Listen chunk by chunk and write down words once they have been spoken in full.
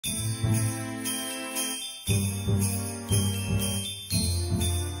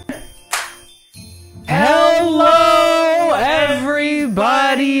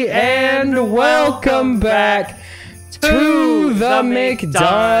welcome back to the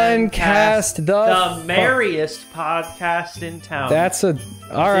McDonCast, the merriest podcast in town. That's a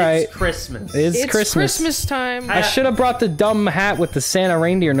alright. It's Christmas. It's Christmas time. I should have brought the dumb hat with the Santa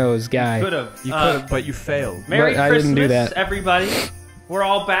reindeer nose guy. You could have, but you failed. Merry But I Christmas, didn't do that. everybody. We're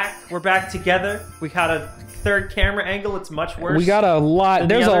all back. We're back together. We got a third camera angle. It's much worse. We got a lot.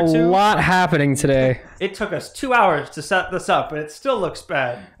 There's a lot happening today. It took us 2 hours to set this up, and it still looks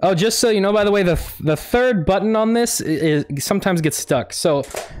bad. Oh, just so you know, by the way, the third button on this sometimes gets stuck. So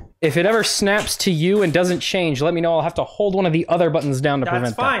if it ever snaps to you and doesn't change, let me know. I'll have to hold one of the other buttons down to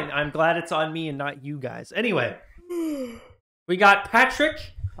prevent that. That's fine. I'm glad it's on me and not you guys. Anyway, we got Patrick.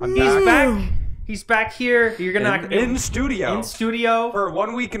 He's back. He's back here. You're gonna in studio. In studio for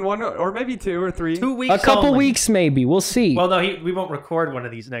 1 week and or maybe 2 or 3. 2 weeks. A couple only. Weeks maybe. We'll see. Well, no, we won't record one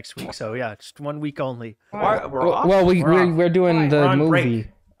of these next week. So yeah, just 1 week only. We're doing the movie. Break.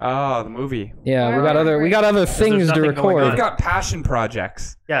 Oh, the movie. Yeah, we got other things to record. We've got passion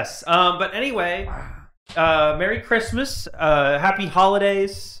projects. Yes. But anyway, Merry Christmas, Happy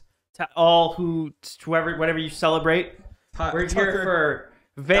Holidays to all whatever you celebrate. We're here for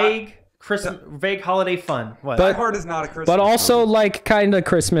vague holiday fun. What? Die Hard is not a Christmas but also movie. like kind of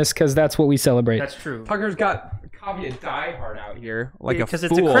Christmas because that's what we celebrate. That's true. Tucker's got a copy of Die Hard out here, like because a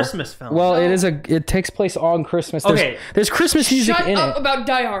it's fool. a Christmas film. Well, it takes place on Christmas. There's Christmas music in it. Shut up about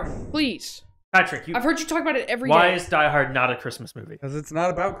Die Hard, please. Patrick, I've heard you talk about it every day. Why is Die Hard not a Christmas movie? Because it's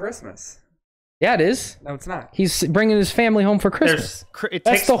not about Christmas. Yeah, it is. No, it's not. He's bringing his family home for Christmas.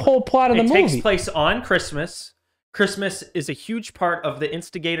 That's the whole plot of the movie. It takes place on Christmas. Christmas is a huge part of the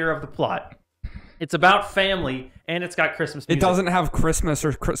instigator of the plot. It's about family, and it's got Christmas music. It doesn't have Christmas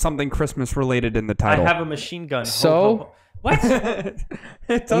or something Christmas related in the title. I have a machine gun. So? What?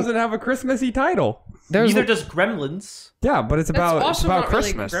 It doesn't have a Christmassy title. Neither does Gremlins. Yeah, but it's about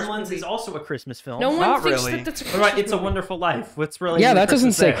Christmas. Gremlins is also a Christmas film. No one Not thinks really. that's a Christmas movie. It's a Wonderful Life. What's really that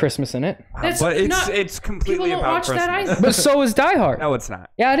doesn't say Christmas in it. But it's completely people don't about watch Christmas. that either. But so is Die Hard. No, it's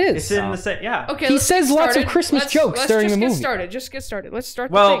not. Yeah, it is. It's in the same. Yeah. Okay. He says lots of Christmas jokes during the movie. Let's just get started. Let's start.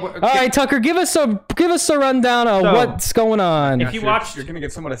 Well, the thing. All right, Tucker, give us a rundown of what's going on. If you watched, you're gonna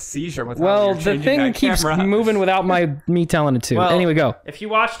get someone a seizure. The thing keeps moving without me telling it to. Well, anyway, go. If you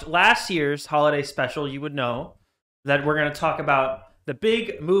watched last year's holiday special, you would know that we're going to talk about the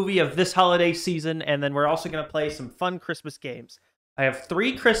big movie of this holiday season, and then we're also going to play some fun Christmas games. I have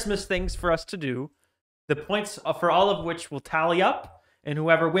 3 Christmas things for us to do, the points for all of which will tally up, and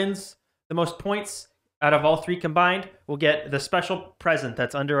whoever wins the most points out of all 3 combined will get the special present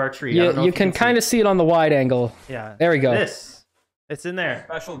that's under our tree. Yeah, you can kind of see it on the wide angle. Yeah. There we go. It's in there.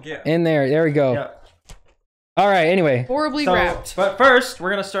 Special gift. In there. There we go. Yeah. All right, anyway. Horribly wrapped. But first, we're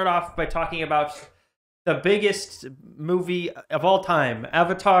going to start off by talking about the biggest movie of all time,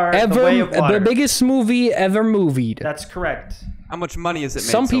 Avatar: The Way of Water. The biggest movie ever movied. That's correct. How much money is it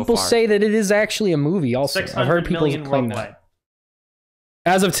made Some people so far? say that it is actually a movie also. I've heard people claim worldwide. that.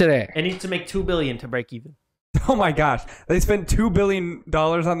 As of today. It needs to make $2 billion to break even. Oh my gosh. They spent $2 billion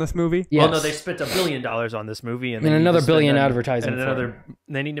on this movie? Yes. Well, no, they spent $1 billion on this movie. And another $1 billion advertising. And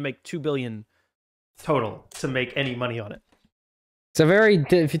they need to make $2 billion total to make any money on it. It's a very,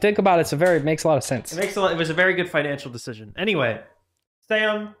 if you think about it, it makes a lot of sense. It was a very good financial decision. Anyway,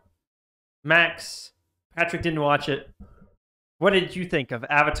 Sam, Max, Patrick didn't watch it. What did you think of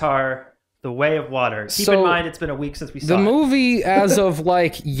Avatar: The Way of Water? Keep in mind, it's been a week since we saw it. The movie, as of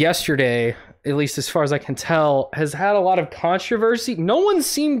like yesterday, at least as far as I can tell, has had a lot of controversy. No one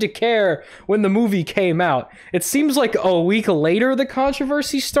seemed to care when the movie came out. It seems like a week later the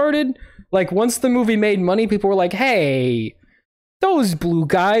controversy started. Like once the movie made money, people were like, hey, those blue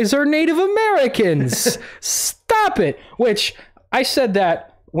guys are Native Americans. Stop it. Which I said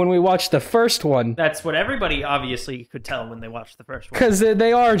that when we watched the first one. That's what everybody obviously could tell when they watched the first one. Because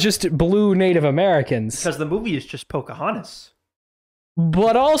they are just blue Native Americans. Because the movie is just Pocahontas.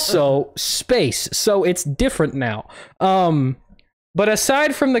 But also space. So it's different now. But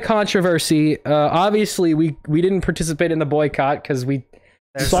aside from the controversy, obviously we didn't participate in the boycott because we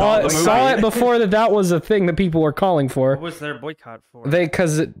saw it before that was a thing that people were calling for. What was their boycott for?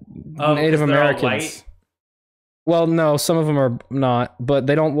 Because Native Americans. Well, no, some of them are not, but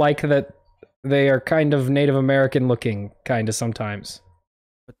they don't like that they are kind of Native American looking, kind of sometimes.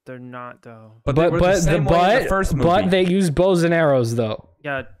 But they're not though. But the first movie. But they use bows and arrows though.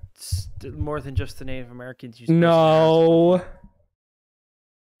 Yeah, more than just the Native Americans use. No.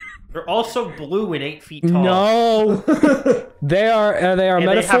 They're also blue and 8 feet tall. No, they are a metaphor.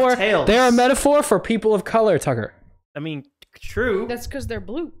 They have tails. They are a metaphor for people of color, Tucker. I mean, true. That's because they're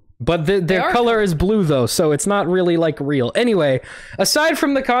blue. But their are color is blue though, so it's not really like real. Anyway, aside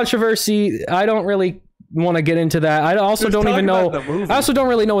from the controversy, I don't really want to get into that. I also Just don't talk even know. about the movie. I also don't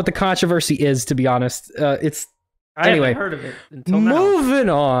really know what the controversy is, to be honest. I Anyway, haven't heard of it until now. moving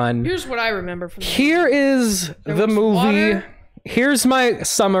on. Here's what I remember from the Here is There the was movie. water. Here's my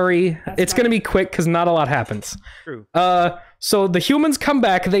summary. It's going to be quick because not a lot happens. True. So the humans come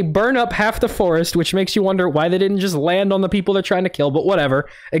back. They burn up half the forest, which makes you wonder why they didn't just land on the people they're trying to kill. But whatever.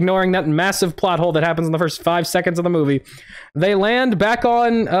 Ignoring that massive plot hole that happens in the first 5 seconds of the movie, they land back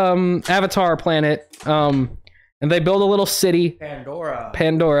on Avatar planet. And they build a little city.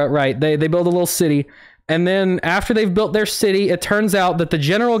 Pandora, right? They build a little city. And then after they've built their city, it turns out that the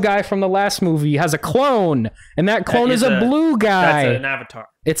general guy from the last movie has a clone, and that clone is a blue guy. That's an avatar.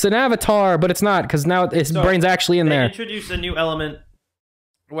 It's an avatar, but it's not, because now his brain's actually in They there. introduced a new element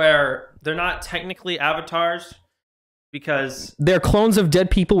where they're not technically avatars because They're clones of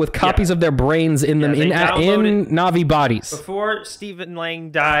dead people with copies of their brains in them they in downloaded- Navi bodies. before Stephen Lang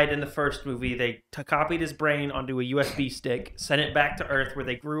died in the first movie, they copied his brain onto a USB stick, sent it back to Earth where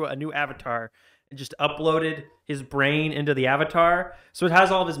they grew a new avatar, and just uploaded his brain into the avatar. So it has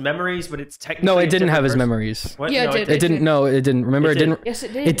all of his memories, but it's technically No, a it didn't different have his person. memories. What? Yeah, No, it did. It didn't. No, it didn't. Remember, It it didn't. Yes,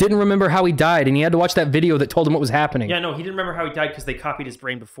 it did. It didn't remember how he died, and he had to watch that video that told him what was happening. Yeah, no, he didn't remember how he died because they copied his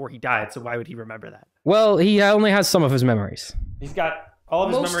brain before he died. So why would he remember that? Well, he only has some of his memories, He's got all of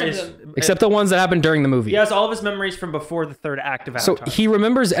his Most of memories, them. except the ones that happened during the movie. he has all of his memories from before the third act of So Avatar. he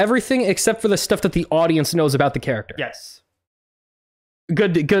remembers everything except for the stuff that the audience knows about the character. Yes.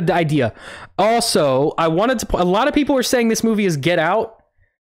 Good idea. Also, I wanted to. A lot of people were saying this movie is Get Out.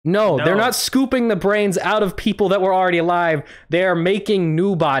 No, No. they're not scooping the brains out of people that were already alive. They are making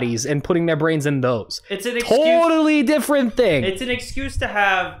new bodies and putting their brains in those. It's an excuse. Totally different thing. It's an excuse to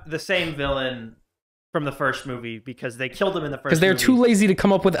have the same villain from the first movie because they killed him in the first. Because they're movie. too lazy to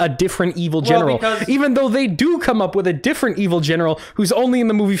come up with a different evil general. because- Even though they do come up with a different evil general who's only in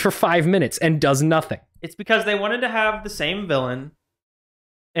the movie for 5 minutes and does nothing. It's because they wanted to have the same villain,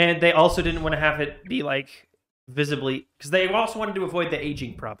 and they also didn't want to have it be like visibly, because they also wanted to avoid the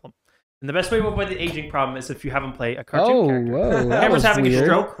aging problem. And the best way to avoid the aging problem is if you have them play a cartoon character. Whoa. That Cameron's was having weird. a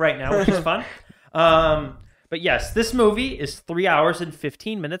stroke right now, which is fun. But yes, this movie is 3 hours and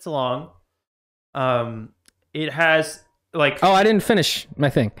 15 minutes long. It has like Oh, I didn't finish my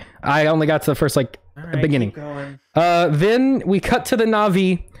thing. I only got to the first, All right, beginning. keep going. Then we cut to the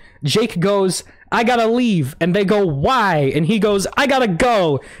Navi. Jake goes, I gotta leave. And they go, why? And he goes, I gotta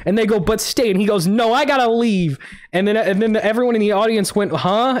go. And they go, but stay. And he goes, no, I gotta leave. And then everyone in the audience went,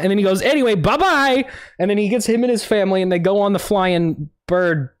 huh? And then he goes, anyway, bye-bye. And then he gets him and his family, and they go on the flying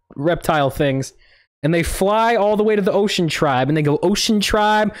bird reptile things. And they fly all the way to the Ocean Tribe. And they go, Ocean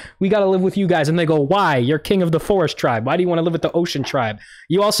Tribe, we gotta live with you guys. And they go, why? You're king of the Forest Tribe. Why do you want to live with the Ocean Tribe?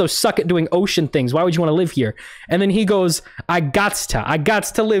 You also suck at doing ocean things. Why would you want to live here? And then he goes, I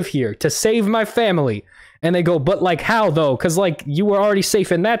gots to live here to save my family. And they go, but like how though? Because like you were already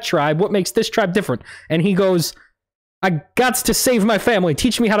safe in that tribe. What makes this tribe different? And he goes, I gots to save my family.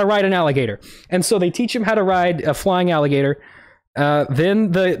 Teach me how to ride an alligator. And so they teach him how to ride a flying alligator.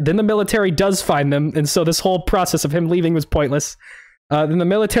 Then the military does find them, and so this whole process of him leaving was pointless. Then the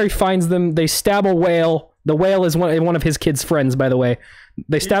military finds them. They stab a whale. The whale is one of his kids' friends, by the way.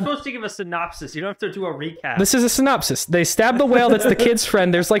 They You're stab. supposed to give a synopsis. You don't have to do a recap. This is a synopsis. They stab the whale that's the kid's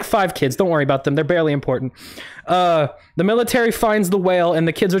friend. There's like 5 kids. Don't worry about them. They're barely important. The military finds the whale, and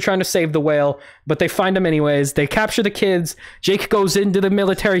the kids are trying to save the whale, but they find him anyways. They capture the kids. Jake goes into the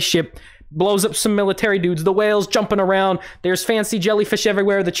military ship, blows up some military dudes. The whale's jumping around. There's fancy jellyfish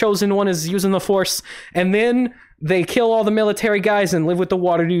everywhere. The chosen one is using the force. And then they kill all the military guys and live with the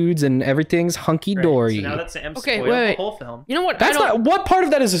water dudes, and everything's hunky-dory. So now that Sam Okay, spoiled wait. the whole film. You know what? That's not what part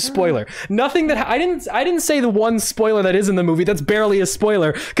of that is a spoiler. Nothing that I didn't say the one spoiler that is in the movie. That's barely a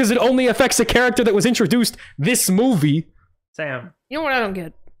spoiler because it only affects a character that was introduced this movie. Sam. You know what I don't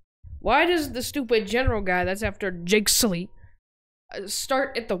get? Why does the stupid general guy that's after Jake Sully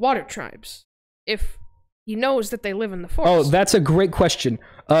start at the water tribes if he knows that they live in the Oh, forest? that's a great question.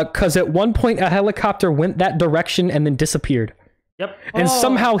 Because at one point a helicopter went that direction and then disappeared. Yep. And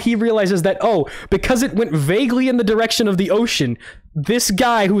somehow he realizes that, because it went vaguely in the direction of the ocean, this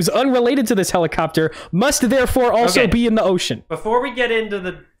guy who's unrelated to this helicopter must therefore also Okay. be in the ocean. Before we get into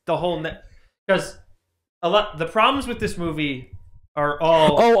the whole, because the problems with this movie are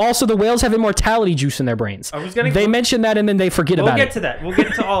all. Oh, also the whales have immortality juice in their brains. I was gonna. They mention that and then they forget We'll about get it. to that. We'll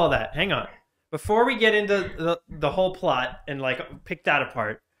get to all of that. Hang on. Before we get into the whole plot and like pick that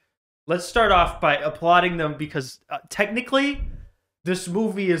apart, let's start off by applauding them because technically, this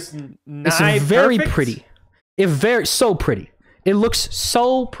movie is It's very perfect. pretty. So pretty. It looks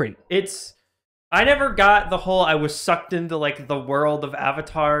so pretty. I never got the whole I was sucked into like the world of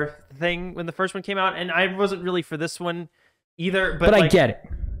Avatar thing when the first one came out, and I wasn't really for this one either. But I get it.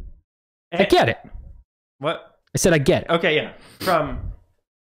 I get it. What? I said I get it. Okay, yeah.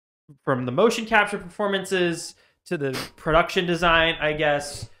 From the motion capture performances to the production design, I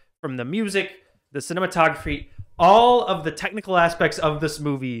guess, from the music, the cinematography, all of the technical aspects of this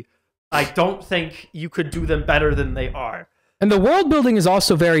movie, I don't think you could do them better than they are. And the world building is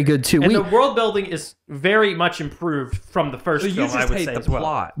also very good too. And the world building is very much improved from the first film, I would say, as well.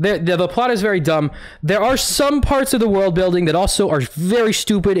 Plot. The plot is very dumb. There are some parts of the world building that also are very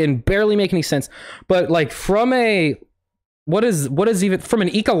stupid and barely make any sense. But like from a what is even from an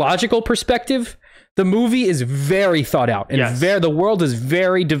ecological perspective, the movie is very thought out and the world is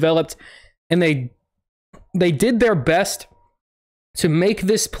very developed, and they did their best to make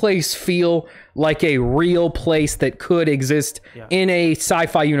this place feel like a real place that could exist in a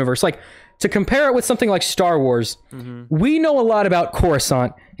sci-fi universe. Like, to compare it with something like Star Wars, we know a lot about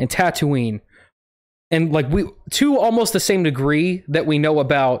Coruscant and Tatooine, and like to almost the same degree that we know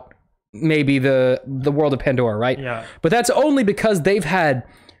about maybe the world of Pandora, right? Yeah. But that's only because they've had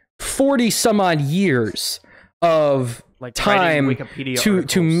 40 some odd years of like time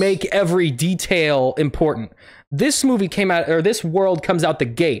to make every detail important. This movie came out, or this world comes out the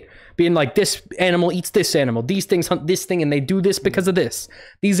gate being like, this animal eats this animal, these things hunt this thing, and they do this because of this.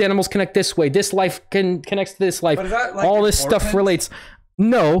 These animals connect this way. This life connects to this life. But is that, like, all this stuff relates.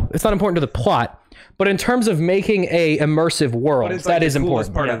 No, it's not important to the plot. But in terms of making a immersive world, that is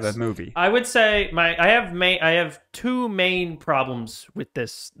important. Part of the movie. I would say I have two main problems with the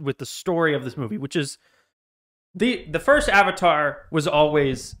story of this movie, which is the first Avatar was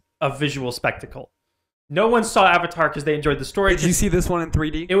always a visual spectacle. No one saw Avatar because they enjoyed the story. Did you see this one in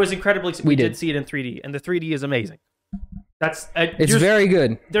 3D? It was incredibly. We did see it in 3D, and the 3D is amazing. It's very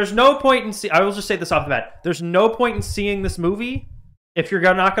good. There's no point in I will just say this off the bat. There's no point in seeing this movie if you're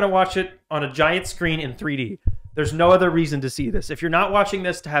not going to watch it on a giant screen in 3D. There's no other reason to see this. If you're not watching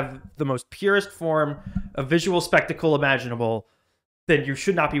this to have the most purest form of visual spectacle imaginable, then you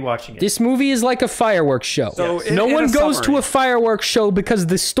should not be watching it. This movie is like a fireworks show. So no one goes to a fireworks show because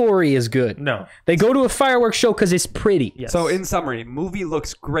the story is good. No. They go to a fireworks show because it's pretty. Yes. So in summary, movie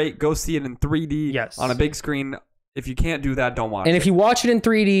looks great. Go see it in 3D on a big screen. If you can't do that, don't watch it. And if you watch it in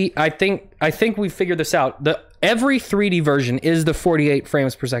 3D, I think we figured this out. Every 3D version is the 48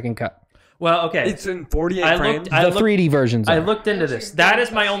 frames per second cut. Well, okay. It's in 48 frames. The 3D versions I looked into this. That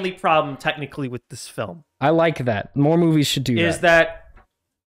is my only problem technically with this film. I like that. More movies should do that. Is that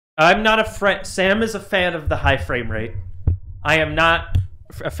I'm not a friend. Sam is a fan of the high frame rate. I am not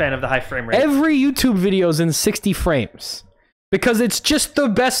a fan of the high frame rate. Every YouTube video is in 60 frames. Because it's just the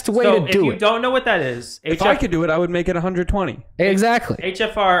best way to do it. If you don't know what that is... If I could do it, I would make it 120. Exactly.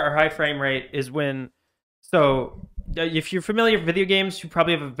 HFR, or high frame rate, is when... So, if you're familiar with video games, you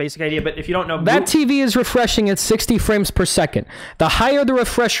probably have a basic idea, but if you don't know... That TV is refreshing at 60 frames per second. The higher the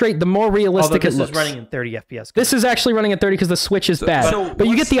refresh rate, the more realistic it looks. This is running in 30 FPS. This is actually running at 30 because the Switch is bad. But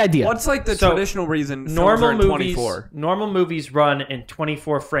you get the idea. What's like the traditional reason normal movies, 24? Normal movies run in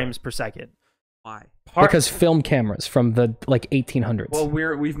 24 frames per second. Why? Because film cameras from the like 1800s. Well,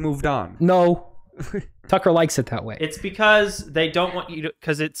 we've moved on. No. Tucker likes it that way. It's because they don't want you to,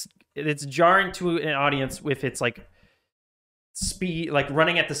 because it's jarring to an audience if it's like speed, like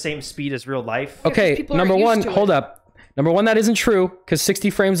running at the same speed as real life. Okay, number one, hold up. Number one, that isn't true, because 60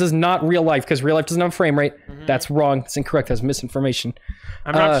 frames is not real life, because real life doesn't have frame rate. That's wrong. That's incorrect. That's misinformation.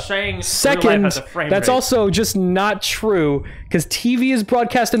 I'm not saying second, real life has a frame that's rate. also just not true, because TV is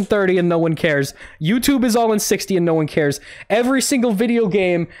broadcast in 30 and no one cares. YouTube is all in 60 and no one cares. Every single video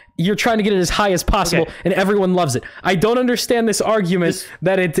game, you're trying to get it as high as possible, and everyone loves it. I don't understand this argument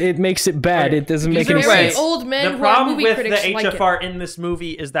that it makes it bad. It doesn't make any sense. Old men the who are problem movie with the critics like HFR in this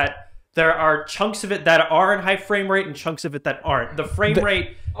movie is that there are chunks of it that are in high frame rate and chunks of it that aren't. The frame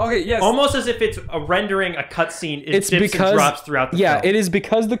rate, almost as if it's rendering a cutscene, it dips and drops throughout the film. It is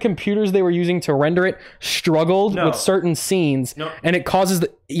because the computers they were using to render it struggled with certain scenes, and it causes the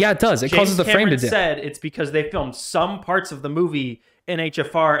it does. It causes the frame to dip. Said it's because they filmed some parts of the movie in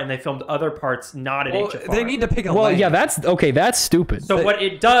HFR and they filmed other parts not in HFR. They need to pick a lane. Yeah, that's stupid. So what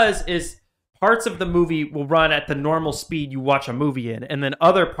it does is parts of the movie will run at the normal speed you watch a movie in, and then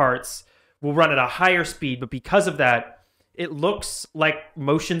other parts will run at a higher speed, but because of that, it looks like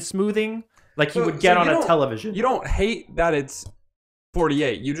motion smoothing, like you would get on a television. You don't hate that it's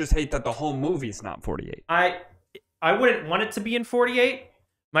 48. You just hate that the whole movie's not 48. I wouldn't want it to be in 48.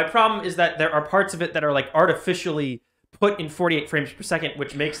 My problem is that there are parts of it that are like artificially put in 48 frames per second,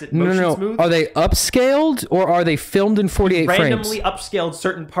 which makes it motion smooth. Are they upscaled or are they filmed in 48 frames? Randomly upscaled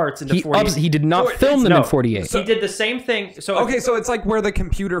certain parts into 48. He did not film them in 48. He did the same thing. So it's like where the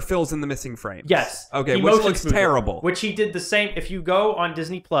computer fills in the missing frames. Yes. Okay, which looks terrible. Which he did the same. If you go on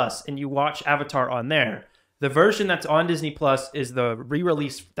Disney Plus and you watch Avatar on there, the version that's on Disney Plus is the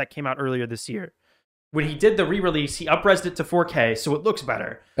re-release that came out earlier this year. When he did the re-release, he up-resed it to 4K, so it looks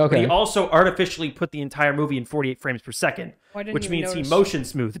better. Okay. But he also artificially put the entire movie in 48 frames per second, which means he motion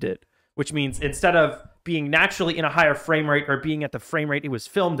smoothed it. Which means instead of being naturally in a higher frame rate or being at the frame rate it was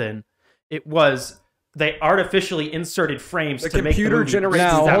filmed in, they artificially inserted frames to make the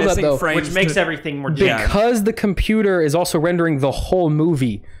movie. Which makes everything more difficult. Because the computer is also rendering the whole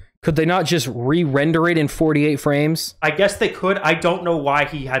movie, could they not just re-render it in 48 frames? I guess they could. I don't know why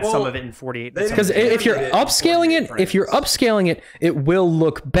he had some of it in 48. Because if you're upscaling it, it will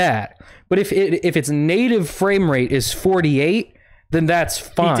look bad. But if its native frame rate is 48, then that's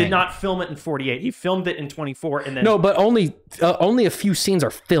fine. He did not film it in 48. He filmed it in 24, and then no, but only a few scenes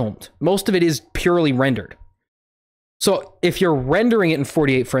are filmed. Most of it is purely rendered. So if you're rendering it in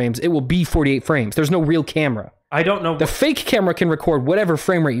 48 frames, it will be 48 frames. There's no real camera. I don't know. The fake camera can record whatever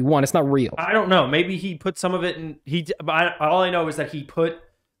frame rate you want. It's not real. I don't know. Maybe he put some of it in. All I know is that he put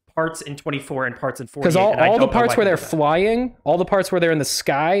parts in 24 and parts in 48. Because all the parts where they're flying, all the parts where they're in the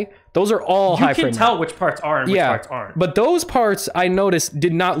sky, those are all high frame rate. You can tell which parts are and which parts aren't. But those parts, I noticed,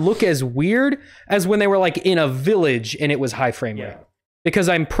 did not look as weird as when they were like in a village and it was high frame rate. Because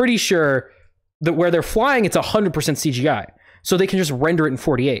I'm pretty sure that where they're flying, it's 100% CGI. So they can just render it in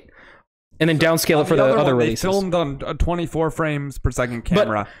 48. And then downscale it for the other releases. They filmed on a 24 frames per second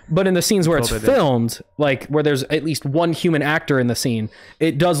camera. But in the scenes where it's filmed, like where there's at least one human actor in the scene,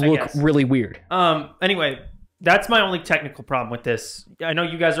 it does look really weird. Anyway, that's my only technical problem with this. I know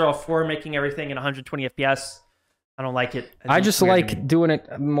you guys are all for making everything in 120 FPS. I don't like it. I just like doing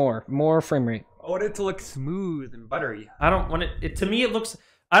it more frame rate. I want it to look smooth and buttery. I don't want it. To me, it looks.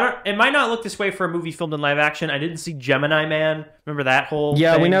 It might not look this way for a movie filmed in live action. I didn't see Gemini Man. Remember that whole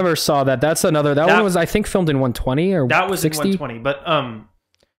thing? We never saw that. That's another. That one was, I think, filmed in 120 or 60. That was in 120. But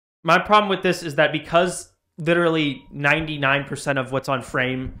my problem with this is that because literally 99% of what's on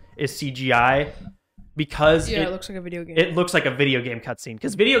frame is CGI, because it looks like a video game. It looks like a video game cutscene.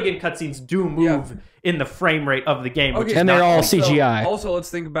 Because video game cutscenes do move in the frame rate of the game. Okay. And they're all CGI. Also, let's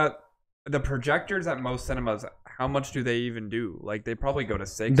think about the projectors at most cinemas. How much do they even do? Like, they probably go to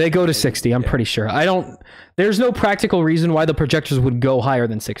 60. They go to 60, I'm pretty sure. There's no practical reason why the projectors would go higher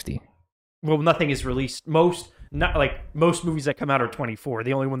than 60. Well, nothing is released. Most movies that come out are 24.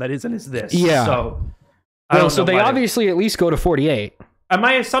 The only one that isn't is this. Yeah. So they obviously at least go to 48.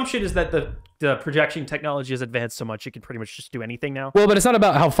 My assumption is that the projection technology has advanced so much it can pretty much just do anything now. Well, but it's not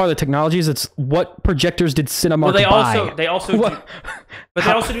about how far the technology is. It's what projectors did Cinemark buy. They also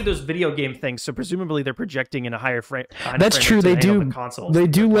do those video game things. So presumably they're projecting in a higher frame. That's true. They do. They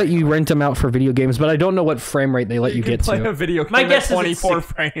do let you rent them out for video games, but I don't know what frame rate they let you get to. A video game at 24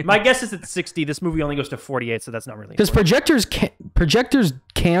 frames. My guess is it's 60. This movie only goes to 48, so that's not really. Because projectors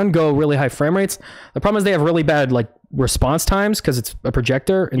can go really high frame rates. The problem is they have really bad response times because it's a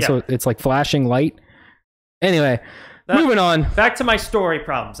projector, and so it's like flashing light. Anyway, moving on. Back to my story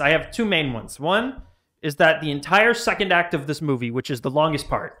problems. I have two main ones. One is that the entire second act of this movie, which is the longest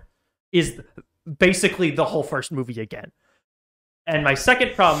part, is basically the whole first movie again. And my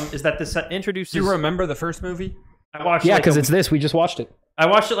second problem is that this introduces... Do you remember the first movie? I watched it because it's this. We just watched it. I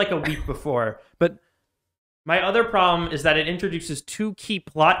watched it like a week before. But my other problem is that it introduces two key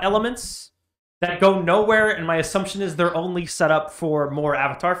plot elements that go nowhere, and my assumption is they're only set up for more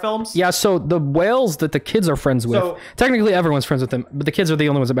Avatar films. Yeah, so the whales that the kids are friends with, technically everyone's friends with them, but the kids are the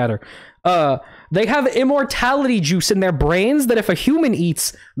only ones that matter. They have immortality juice in their brains that if a human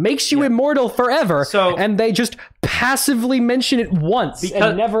eats, makes you immortal forever, and they just passively mention it once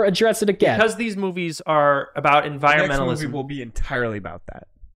and never address it again. Because these movies are about environmentalism. The next movie will be entirely about that.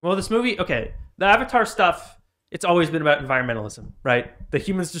 Well, this movie, the Avatar stuff... It's always been about environmentalism, right? The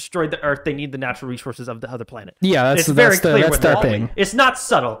humans destroyed the Earth. They need the natural resources of the other planet. Yeah, that's their thing. It's not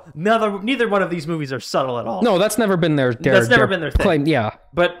subtle. Neither one of these movies are subtle at all. No, that's never been their thing. Yeah.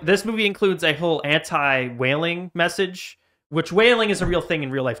 But this movie includes a whole anti-whaling message, which whaling is a real thing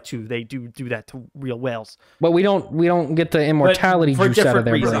in real life too. They do that to real whales. But we don't get the immortality juice out of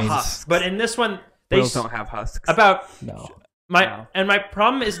their brains. But in this one, whales don't have husks. My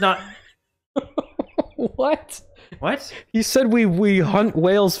problem is not. What? He said we hunt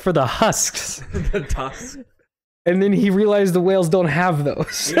whales for the husks. The tusks. And then he realized the whales don't have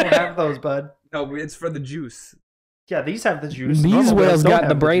those. We don't have those, bud. No, it's for the juice. Yeah, these have the juice. These whales got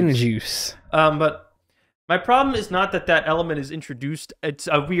the brain juice. But My problem is not that element is introduced. It's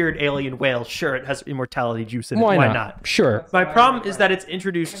a weird alien whale. Sure, it has immortality juice in it. Why not? Sure. My problem is that it's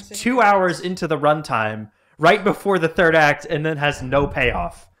introduced 2 hours into the runtime, right before the third act, and then has no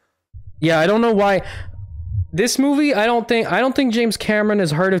payoff. Yeah, I don't know why. This movie, I don't think James Cameron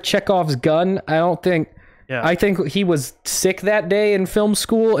has heard of Chekhov's gun. I think he was sick that day in film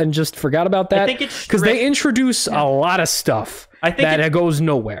school and just forgot about that. I think it's because they introduce a lot of stuff that goes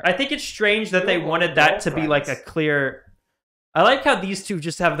nowhere. I think it's strange that they wanted that to be like a clear. I like how these two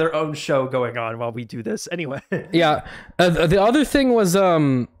just have their own show going on while we do this. Anyway. Yeah. The other thing was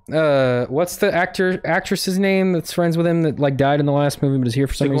what's the actress's name that's friends with him that like died in the last movie but is here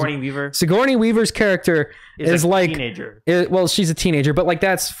for some reason? Sigourney Weaver. Sigourney Weaver's character is like a teenager. Well, she's a teenager, but like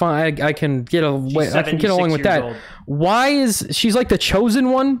that's fine. I can get along with that. Old. Why is she's like the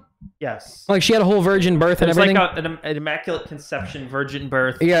chosen one? Yes. Like she had a whole virgin birth and everything. Like an immaculate conception, virgin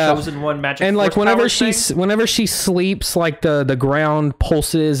birth, yeah. chosen one, magic. And like whenever she sleeps, like the ground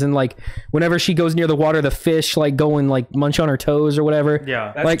pulses, and like whenever she goes near the water, the fish like go and like munch on her toes or whatever.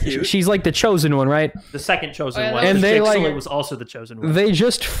 Yeah. That's like cute. She's like the chosen one, right? The second chosen one. And they like was also the chosen one. They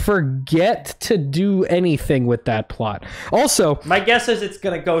just forget to do anything with that plot. Also, my guess is it's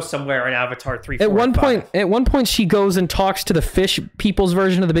gonna go somewhere in Avatar 3. At one point, she goes and talks to the fish people's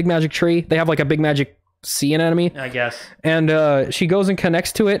version of the big magic tree. They have like a big magic sea anemone, I guess. And she goes and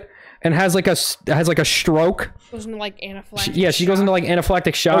connects to it and has like a stroke. Goes into like anaphylactic. She goes into like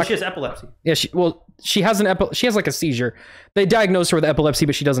anaphylactic shock. Oh, she has epilepsy. Yeah, she has like a seizure. They diagnose her with epilepsy,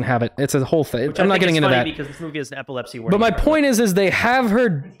 but she doesn't have it. It's a whole thing. I'm not getting into that because this movie is an epilepsy. But my point is they have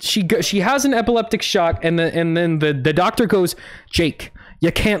her. She has an epileptic shock, and then the doctor goes, Jake,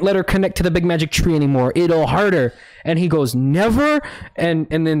 you can't let her connect to the big magic tree anymore. It'll hurt her. And he goes, never. And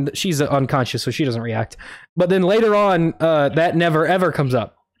then she's unconscious, so she doesn't react. But then later on, that never ever comes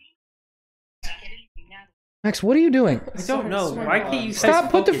up. Max, what are you doing? I don't know. Why can't you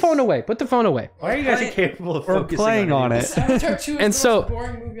stop? Put the phone away. Put the phone away. Why are you guys incapable of focusing playing on it? And so,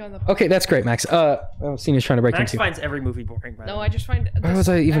 okay, that's great, Max. Senior's trying to break Max into. finds every movie boring. No, I just find. What was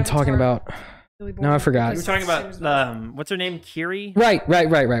I even talking about? No, I forgot. We were talking about what's her name, Kiri? Right.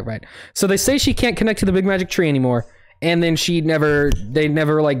 So they say she can't connect to the big magic tree anymore, and then they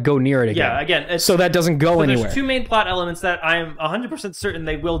never like go near it again. Yeah, again, so that doesn't go anywhere. There's two main plot elements that I'm 100% certain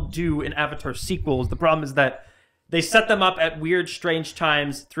they will do in Avatar sequels. The problem is that they set them up at weird, strange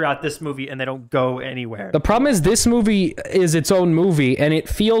times throughout this movie, and they don't go anywhere. The problem is this movie is its own movie, and it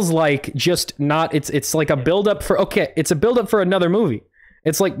feels like just not. It's like a build-up for it's a build-up for another movie.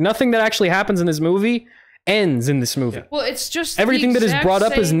 It's like nothing that actually happens in this movie ends in this movie. Yeah. Well, it's just everything that is brought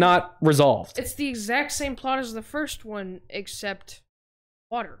up is not resolved. It's the exact same plot as the first one, except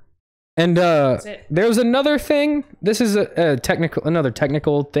water. And there's another thing. This is another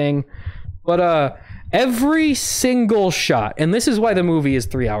technical thing, but every single shot, and this is why the movie is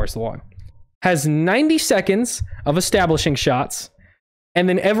 3 hours long, has 90 seconds of establishing shots. And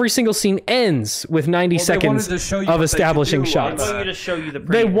then every single scene ends with 90 seconds of establishing shots. They want you to show you the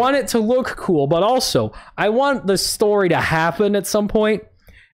They want it to look cool, but also I want the story to happen at some point.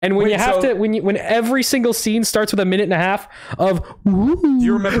 And when when every single scene starts with a minute and a half of ooh, do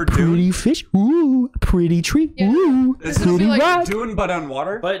you remember pretty Dune? Fish, ooh, pretty tree, ooh, pretty rock. Dune, but on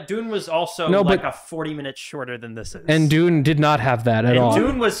water. But Dune was also like a 40 minutes shorter than this is. And Dune did not have that at all.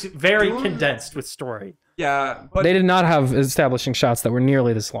 Dune was very condensed with story. Yeah, but they did not have establishing shots that were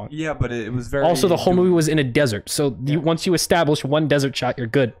nearly this long. Yeah, but it was very. Also, the whole movie was in a desert, so once you establish one desert shot, you're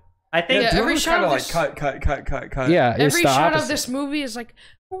good. I think every shot of like cut. Yeah, every shot of this movie is like.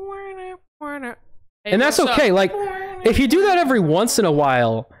 And that's okay. Like, if you do that every once in a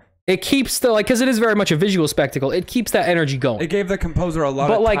while, it keeps because it is very much a visual spectacle. It keeps that energy going. It gave the composer a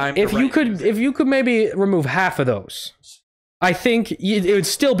lot of time. But like, if you could maybe remove half of those, I think it would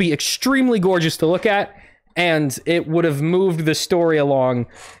still be extremely gorgeous to look at, and it would have moved the story along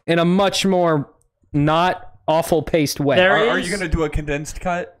in a much more not awful paced way. Are you going to do a condensed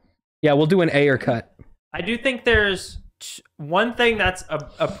cut? Yeah, we'll do an Ayer cut. I do think there's one thing that's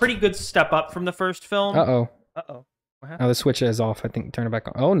a pretty good step up from the first film. Uh-oh. Uh-oh. Oh, the switch is off. I think turn it back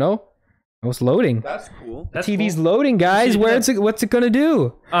on. Oh, no. Oh, it's loading. That's cool. The TV's loading, guys. What's it going to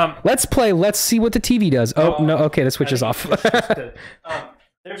do? Let's play. Let's see what the TV does. Oh, no. Okay, the switch is off.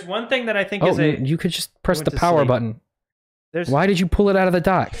 There's one thing that I think is you could just press the power button. Why did you pull it out of the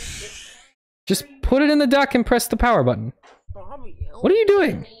dock? Just put it in the dock and press the power button. What are you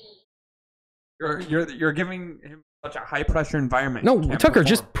doing? You're giving him such a high pressure environment. No, Tucker,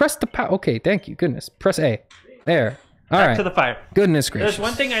 just press the power. Okay, thank you. Goodness. Press A. There. All right. Back to the fire. Goodness gracious. There's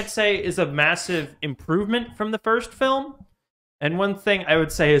one thing I'd say is a massive improvement from the first film, and one thing I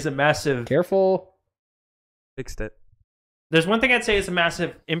would say is a massive careful Fixed it. There's one thing I'd say is a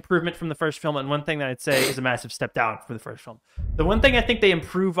massive improvement from the first film, and one thing that I'd say is a massive step down from the first film. The one thing I think they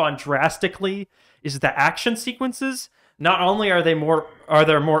improve on drastically is the action sequences. Not only are there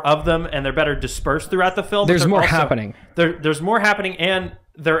more of them, and they're better dispersed throughout the film. There's more happening. There's more happening, and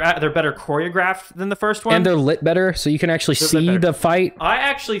they're better choreographed than the first one, and they're lit better, so you can actually see the fight.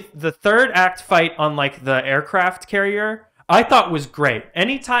 The third act fight on like the aircraft carrier, I thought was great.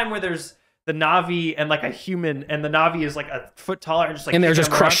 Anytime where there's the Na'vi and like a human, and the Na'vi is like a foot taller and just like, and they're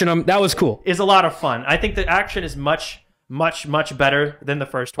just crushing them. That was cool. Is a lot of fun. I think the action is much better than the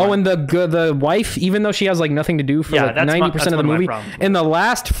first one. Oh, and the wife, even though she has like nothing to do for like 90% of the movie, in the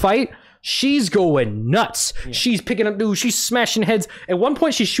last fight, she's going nuts. Yeah. She's picking up dudes. She's smashing heads. At one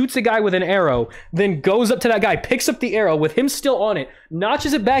point, she shoots a guy with an arrow, then goes up to that guy, picks up the arrow with him still on it,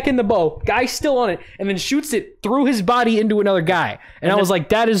 notches it back in the bow, guy still on it, and then shoots it through his body into another guy. And I was like,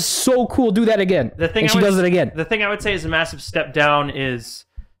 that is so cool. Do that again. She does it again. The thing I would say is a massive step down is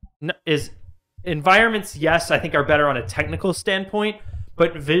environments, yes, I think are better on a technical standpoint.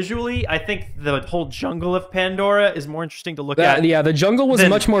 But visually, I think the whole jungle of Pandora is more interesting to look at. Yeah, the jungle was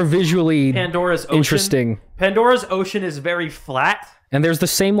much more visually Pandora's ocean. Interesting. Pandora's ocean is very flat. And there's the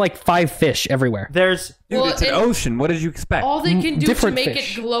same, like, 5 fish everywhere. Dude, it's an ocean. What did you expect? All they can do Different to make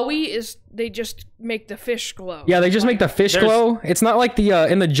fish. it glowy is they just make the fish glow. Yeah, they just make the fish glow. It's not like the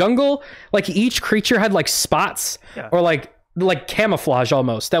in the jungle, like, each creature had, like, spots or, like camouflage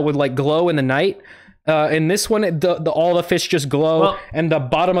almost that would, like, glow in the night. In this one, all the fish just glow, and the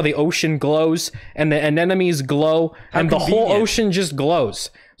bottom of the ocean glows, and the anemones glow, and the whole ocean just glows.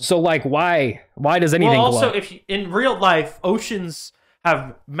 So, like, why does anything glow? Also, in real life, oceans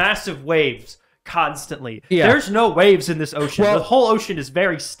have massive waves constantly. Yeah. There's no waves in this ocean. The whole ocean is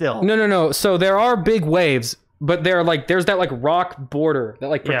very still. No. So there are big waves, but they're like there's that like rock border that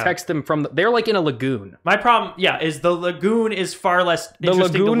like protects them from. They're like in a lagoon. My problem, is the lagoon is far less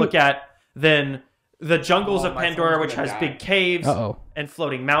interesting to look at than the jungles of Pandora, which has big caves and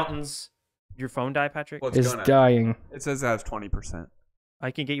floating mountains. Your phone die, Patrick? Is dying. It says it has 20%. I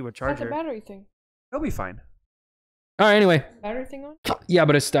can get you a charger. It's not the battery thing. It'll be fine. All right, anyway. Battery thing on? Yeah,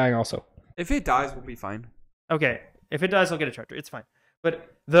 but it's dying also. If it dies, we'll be fine. Okay. If it does, I'll get a charger. It's fine.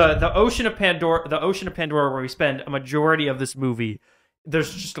 But the ocean of Pandora, where we spend a majority of this movie,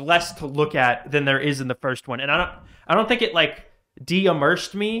 there's just less to look at than there is in the first one. And I don't think it like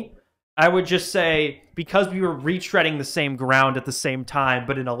de-immersed me. I would just say, because we were retreading the same ground at the same time,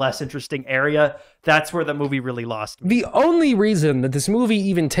 but in a less interesting area, that's where the movie really lost me. The only reason that this movie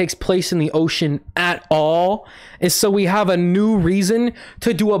even takes place in the ocean at all is so we have a new reason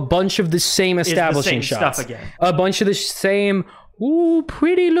to do a bunch of the same establishing shots. Stuff again. A bunch of the same, ooh,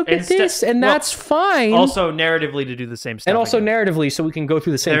 pretty, look at this, and that's fine. Also narratively to do the same stuff. And also narratively, so we can go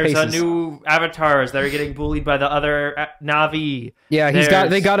through the same paces. There's a new avatars that are getting bullied by the other Na'vi. Yeah,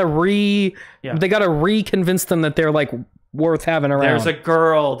 they gotta reconvince them that they're like worth having around. There's a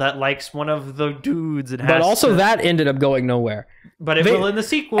girl that likes one of the dudes, and but also that ended up going nowhere. But it will in the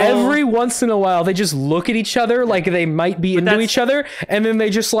sequel. Every once in a while, they just look at each other like they might be into each other, and then they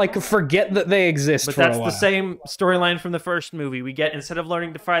just like forget that they exist. But for a while. That's the same storyline from the first movie. We get, instead of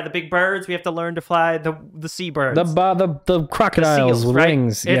learning to fly the big birds, we have to learn to fly the seabirds, the crocodiles seals, with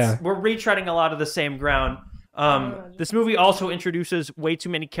wings. We're retreading a lot of the same ground. This movie also introduces way too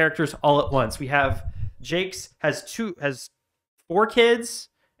many characters all at once. We have Jake's has 4 kids,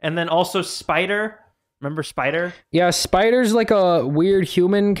 and then also Spider. Remember Spider? Yeah, Spider's like a weird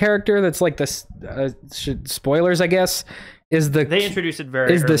human character that's like this. Spoilers, I guess. They introduced it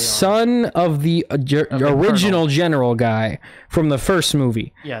very early son of the original general guy from the first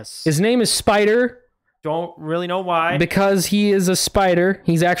movie. Yes. His name is Spider. Don't really know why. Because he is a spider.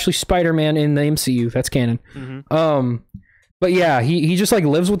 He's actually Spider-Man in the MCU. That's canon. Mm-hmm. But yeah, he just like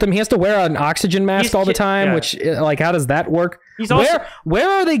lives with them. He has to wear an oxygen mask all the time, which like how does that work? Where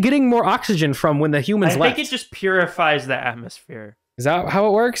are they getting more oxygen from when the humans left? I think it just purifies the atmosphere. Is that how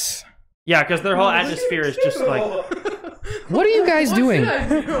it works? Yeah, because their whole atmosphere is just like... What are you guys doing?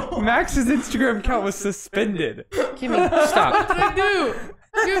 Max's Instagram account was suspended. Kimmy, stop. What did I do?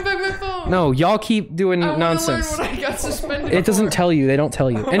 Give back my phone. No, y'all keep doing nonsense. Learn what I got suspended it doesn't tell you. They don't tell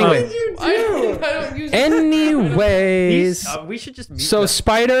you. Anyway. I don't use Anyways. We should just mute so them.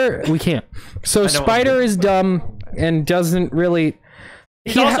 Spider, we can't. So Spider is dumb and doesn't really...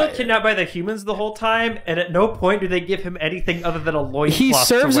 He's also kidnapped by the humans the whole time, and at no point do they give him anything other than a loincloth. He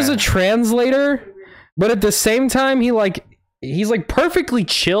serves as a translator, but at the same time, he's like perfectly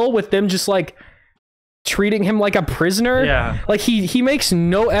chill with them just like treating him like a prisoner. Yeah. Like he makes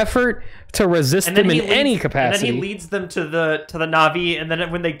no effort to resist them in any capacity. And then he leads them to the Na'vi, and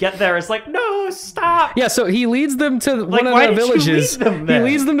then when they get there, it's like, no, stop. Yeah, so he leads them to one of the villages. He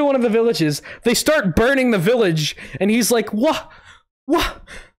leads them to one of the villages. They start burning the village, and he's like, what?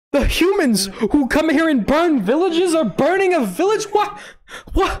 The humans who come here and burn villages are burning a village? What?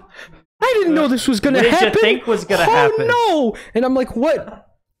 I didn't know this was gonna happen. What did you think was gonna happen? Oh no! And I'm like, what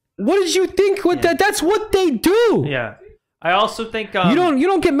did you think? That's what they do. Yeah. I also think you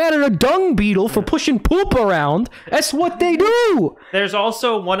don't get mad at a dung beetle for pushing poop around. That's what they do. There's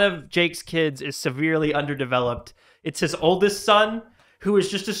also one of Jake's kids is severely underdeveloped. It's his oldest son, who is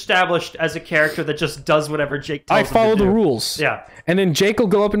just established as a character that just does whatever Jake tells him to do. I follow the rules. Yeah. And then Jake will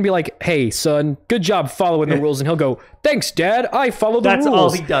go up and be like, hey, son, good job following the rules. And he'll go, thanks, Dad. I follow the rules. That's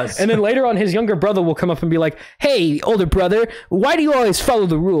all he does. And then later on, his younger brother will come up and be like, hey, older brother, why do you always follow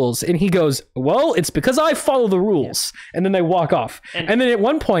the rules? And he goes, well, it's because I follow the rules. Yeah. And then they walk off. And then at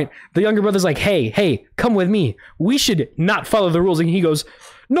one point, the younger brother's like, hey, come with me. We should not follow the rules. And he goes,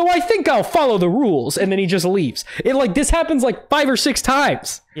 no, I think I'll follow the rules. And then he just leaves. This happens like 5 or 6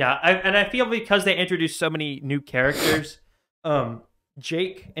 times. Yeah, and I feel because they introduced so many new characters,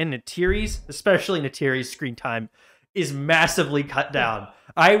 Jake and Natiri's, especially Natiri's screen time, is massively cut down.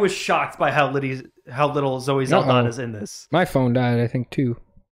 I was shocked by how little Zoe Saldana's in this. My phone died, I think, too.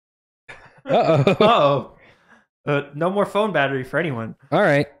 Uh-oh. No more phone battery for anyone. All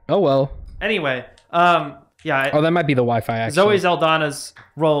right. Oh, well. Anyway, yeah. Oh, that might be the Wi-Fi, actually. Zoe Saldana's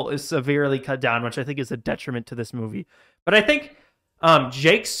role is severely cut down, which I think is a detriment to this movie. But I think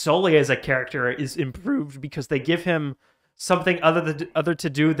Jake Sully as a character is improved because they give him something other to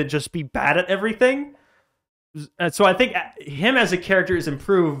do than just be bad at everything. And so I think him as a character is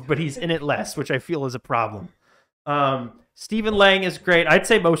improved, but he's in it less, which I feel is a problem. Stephen Lang is great. I'd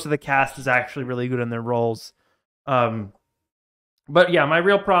say most of the cast is actually really good in their roles. But yeah, my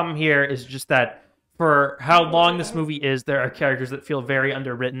real problem here is just that for how long this movie is, there are characters that feel very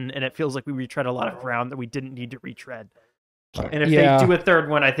underwritten, and it feels like we retread a lot of ground that we didn't need to retread. And if they do a third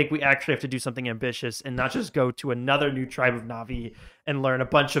one, I think we actually have to do something ambitious and not just go to another new tribe of Na'vi and learn a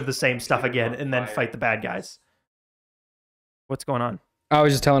bunch of the same stuff again and then fight the bad guys. What's going on? I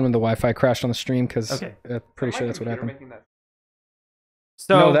was just telling him the Wi-Fi crashed on the stream because I'm pretty sure that's what happened.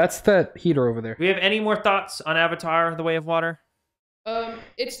 So no, that's that heater over there. Do we have any more thoughts on Avatar: The Way of Water?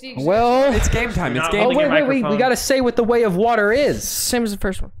 It's the it's game time. It's game. Oh wait! We gotta say what the Way of Water is. Same as the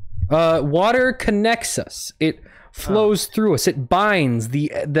first one. Water connects us. It flows through us. It binds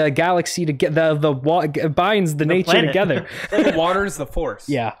the galaxy together. Binds the nature planet together. The water is the force.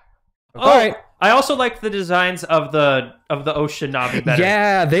 Yeah. Oh, all right. I also like the designs of the ocean Na'vi better.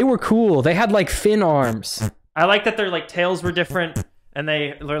 Yeah, they were cool. They had like fin arms. I like that their like tails were different and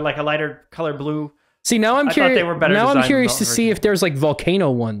they were like a lighter color blue. See, now I'm curious. Now I'm curious to see if there's like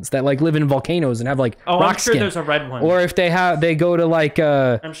volcano ones that like live in volcanoes and have like rock skin. I'm sure there's a red one. Or if they go to like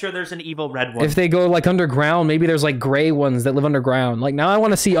I'm sure there's an evil red one. If they go like underground, maybe there's like gray ones that live underground. Like now I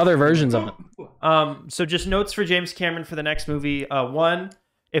want to see other versions of them. So just notes for James Cameron for the next movie. One,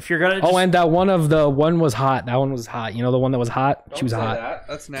 if you're gonna and that one was hot. That one was hot. You know the one that was hot? She was hot.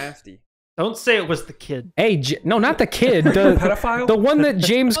 That's nasty. Don't say it was the kid. Hey, no, not the kid. The pedophile? The one that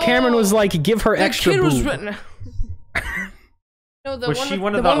James Cameron was like, give her extra boob. No, was she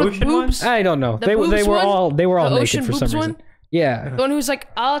one of the ocean ones? I don't know. They were all naked for some reason. One? Yeah. The one who's like,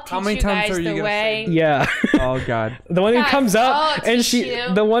 I'll teach you guys the way. Yeah. Oh God. The one who comes up and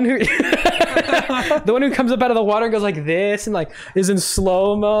the one who comes up out of the water and goes like this and like is in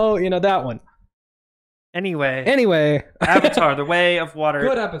slow-mo, you know, that one. Anyway. Avatar: The Way of Water.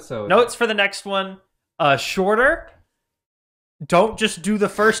 Good episode. Notes for the next one. Shorter. Don't just do the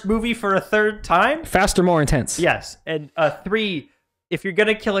first movie for a third time. Faster, more intense. Yes. And 3, if you're going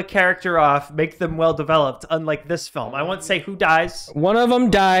to kill a character off, make them well developed, unlike this film. I won't say who dies. One of them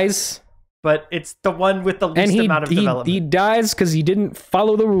dies. But it's the one with the least amount of development. He dies because he didn't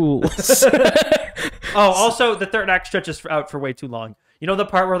follow the rules. Also, the third act stretches out for way too long. You know the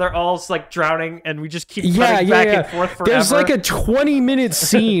part where they're all like drowning and we just keep cutting back and forth forever? There's like a 20-minute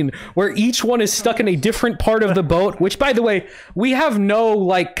scene where each one is stuck in a different part of the boat, which, by the way, we have no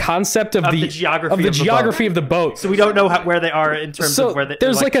like concept of the geography of the boat. So we don't know where they are in terms of where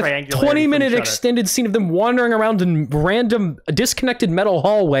there's like a 20-minute extended scene of them wandering around in random disconnected metal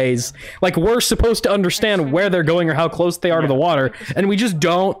hallways. Like we're supposed to understand where they're going or how close they are to the water, and we just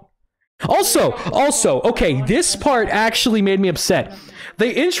don't. Also, okay, this part actually made me upset.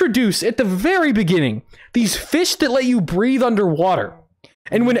 They introduce at the very beginning these fish that let you breathe underwater.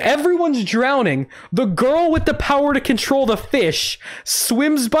 And when everyone's drowning, the girl with the power to control the fish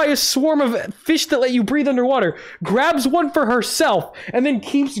swims by a swarm of fish that let you breathe underwater, grabs one for herself, and then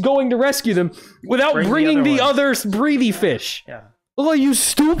keeps going to rescue them without bringing the other breathy fish. Yeah. Are you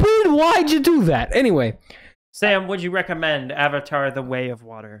stupid? Why'd you do that? Anyway. Sam, would you recommend Avatar: The Way of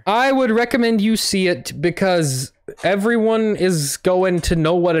Water? I would recommend you see it because everyone is going to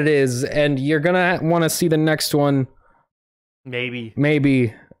know what it is, and you're gonna want to see the next one.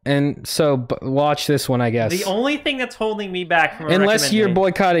 Maybe. And so watch this one, I guess. The only thing that's holding me back from unless you're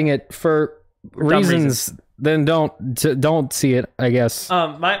boycotting it for reasons, then don't see it, I guess.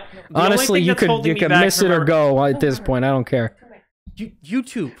 Honestly, you could miss it or go at this point. I don't care.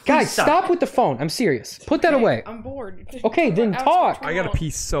 YouTube. Guys, stop with the phone. I'm serious. Put that away. I'm bored. Okay, then talk. I gotta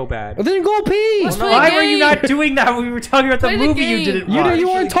pee so bad. Well, then go pee. Why were you not doing that when we were talking about the movie you didn't watch? You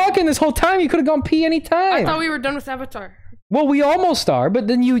weren't talking this whole time. You could have gone pee anytime. I thought we were done with Avatar. Well, we almost are, but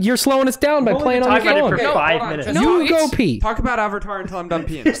then you're slowing us down by playing on your phone. It for 5 minutes. You go pee. Talk about Avatar until I'm done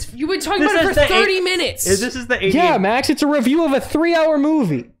peeing. You've been talking about it for 30 minutes. This is the 80th. Yeah, Max, it's a review of a 3-hour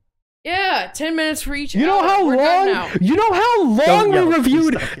movie. Yeah, 10 minutes for each. You know how long? You know how long we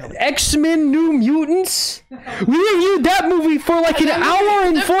reviewed X-Men: New Mutants? We reviewed that movie for like an hour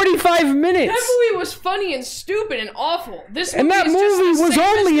and 45 minutes. That movie was funny and stupid and awful. This movie and that movie was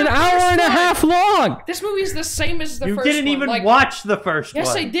only an hour and a half long. This movie is the same as the first one. You didn't even watch the first one.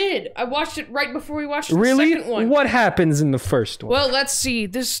 Yes, I did. I watched it right before we watched the second one. What happens in the first one? Well, let's see.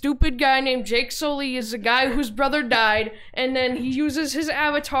 This stupid guy named Jake Sully is a guy whose brother died, and then he uses his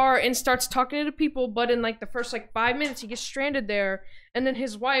avatar and starts talking to people, but in like the first 5 minutes he gets stranded there, and then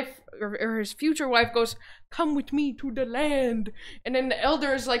his wife or his future wife goes, "Come with me to the land," and then the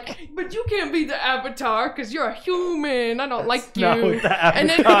elder is like, "But you can't be the avatar because you're a human. I don't like you." The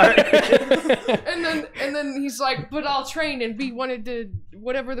avatar. and then he's like, "But I'll train and be one of the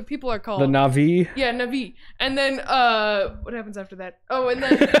whatever the people are called." The Na'vi. Yeah, Na'vi. And then what happens after that? Oh, and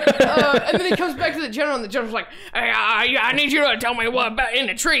then he comes back to the general, and the general's like, I need you to tell me what about in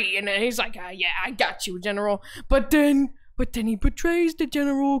the tree. And then he's like, yeah, I got you, General. But then he betrays the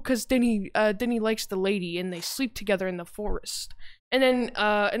general because then he likes the lady, and they sleep together in the forest. And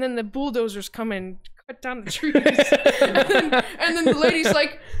then the bulldozers come and cut down the trees. and then the lady's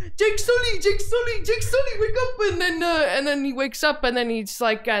like, Jake Sully, wake up! And then he wakes up, and then he's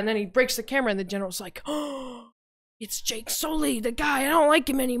like, and then he breaks the camera, and the general's like, oh, it's Jake Sully, the guy. I don't like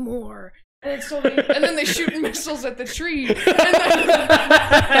him anymore. And then they shoot missiles at the tree, and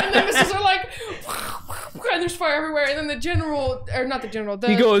the missiles are like, and there's fire everywhere. And then the general, or not the general,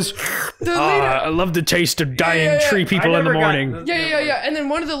 he goes, I love the taste of dying tree people in the morning. Yeah. And then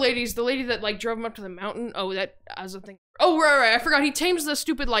one of the lady that drove him up to the mountain. Oh, that as a thing. Oh, right. I forgot. He tames the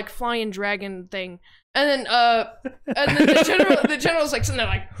stupid flying dragon thing. And then the general's like sitting there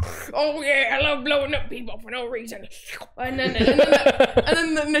like, oh yeah, I love blowing up people for no reason. And then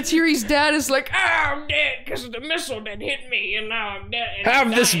the Natiri's dad is like, I'm dead because the missile that hit me, and now I'm dead.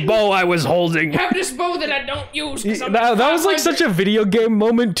 Have this bow I was holding. Have this bow that I don't use. That was like such a video game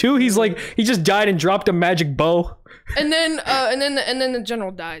moment too. He's like, he just died and dropped a magic bow. And then the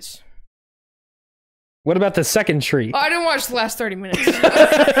general dies. What about the second tree? Oh, I didn't watch the last 30 minutes.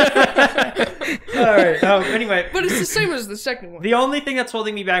 All right. Anyway. But it's the same as the second one. The only thing that's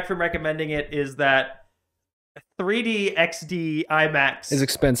holding me back from recommending it is that 3D XD IMAX is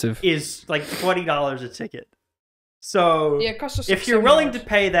expensive. Is like $20 a ticket. So yeah, it costs us if you're willing to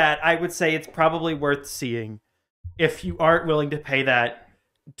pay that, I would say it's probably worth seeing. If you aren't willing to pay that,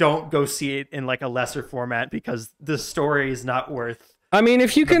 don't go see it in a lesser format because the story is not worth. I mean,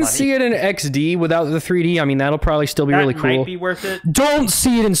 if you can see it in XD without the 3D, I mean, that'll probably still be really cool. That might be worth it. Don't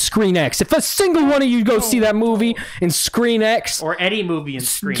see it in Screen X. If a single one of you go see that movie in Screen X. Or any movie in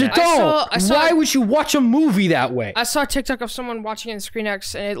Screen X. Don't. Why would you watch a movie that way? I saw a TikTok of someone watching it in Screen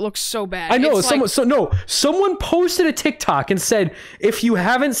X, and it looks so bad. I know. Someone posted a TikTok and said, if you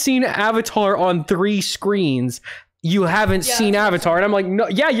haven't seen Avatar on 3 screens, you haven't seen Avatar. And I'm like, no,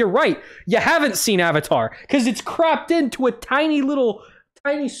 yeah, you're right. You haven't seen Avatar because it's cropped into a tiny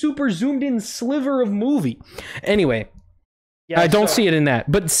super zoomed in sliver of movie. Anyway, don't see it in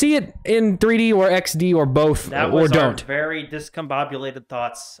that, but see it in 3D or XD or both, that was or don't. Our very discombobulated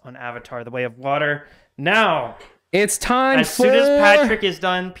thoughts on Avatar: The Way of Water. Now it's time as soon as Patrick is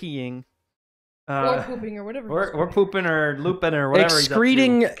done peeing. Or pooping or whatever. Or pooping or looping or whatever.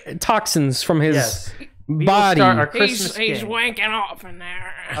 Excreting toxins from his body. He's wanking off in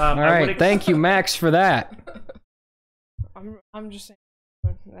there. All right, thank you, Max, for that. I'm just saying.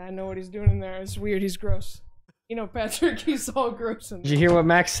 I know what he's doing in there. It's weird. He's gross. You know, Patrick, he's all gross. And Did you hear what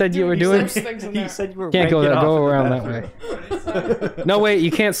Max said you were doing? He said you were Can't go around that way. No, wait,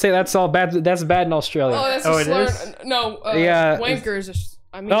 you can't say that's all bad. That's bad in Australia. Oh, that's a slur. No, yeah, wanker is a...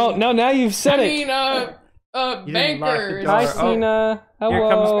 I mean... No, now you've said it. Banker. Hi, Cena. Hello. Here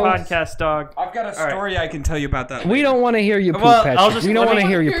comes podcast dog. I've got a story I can tell you about that. We don't want to hear your poop, Well, Patrick. We don't want to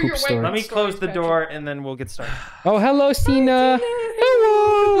hear your poop story. Let me close the door and then we'll get started. Oh, hello, Cena.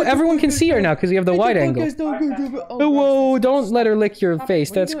 Hello. Everyone can see her now because we have the wide angle. Hello. Don't let her lick your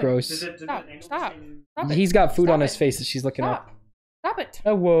face. That's gross. Stop. He's got food on his face that she's looking at. Stop it.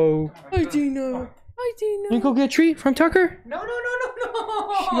 Hello. Hi, Dina. Hi, Dina. You go get a treat from Tucker? No.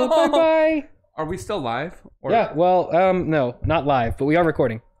 Bye-bye. Are we still live? Or... Yeah, well, no, not live, but we are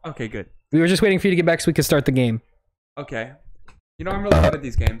recording. Okay, good. We were just waiting for you to get back so we could start the game. Okay. You know, I'm really good at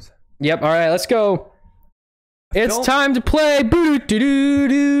these games. Yep, alright, let's go. It's time to play game. The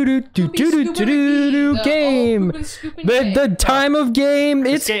time of game.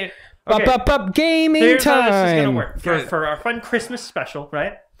 It's gaming Here's time. How this is gonna work. For our fun Christmas special,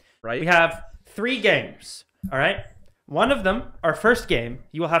 right? We have 3 games. Alright? One of them, our first game,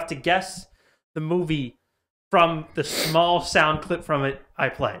 you will have to guess the movie from the small sound clip from it I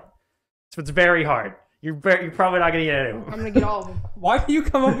play. So it's very hard. You're probably not going to get it. I'm going to get all of them. Why do you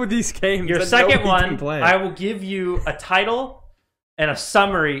come up with these games? Your second one, I will give you a title and a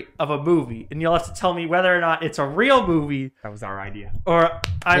summary of a movie, and you'll have to tell me whether or not it's a real movie. That was our idea. Or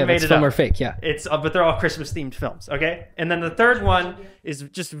I made it film up. Or fake, yeah. It's but they're all Christmas themed films, okay? And then the third one is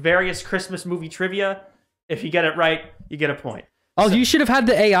just various Christmas movie trivia. If you get it right, you get a point. Oh, so, you should have had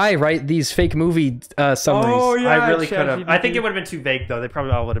the AI write these fake movie summaries. Oh, yeah, I really could have. I think it would have been too vague, though. They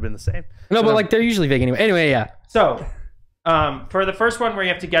probably all would have been the same. No, but like they're usually vague anyway. Anyway, yeah. So, for the first one where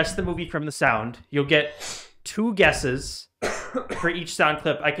you have to guess the movie from the sound, you'll get 2 guesses for each sound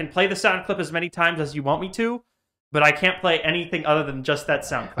clip. I can play the sound clip as many times as you want me to, but I can't play anything other than just that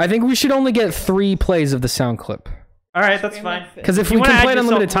sound clip. I think we should only get 3 plays of the sound clip. All right, that's fine. Because if we can play it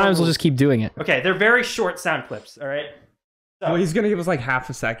unlimited times, we'll just keep doing it. Okay, they're very short sound clips, all right? So, well, he's going to give us like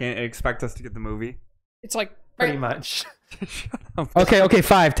half a second and expect us to get the movie. It's like... Pretty much. Shut up. Okay,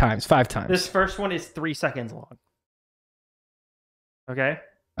 5 times. 5 times. This first one is 3 seconds long. Okay?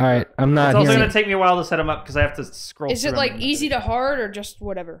 All right, I'm not It's also going to take me a while to set them up because I have to scroll Is it like easy to hard or just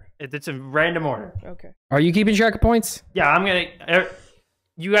whatever? It's a random order. Okay. Are you keeping track of points? Yeah, I'm going to...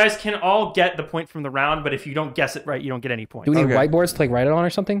 You guys can all get the point from the round, but if you don't guess it right, you don't get any points. Do we need whiteboards to like write it on or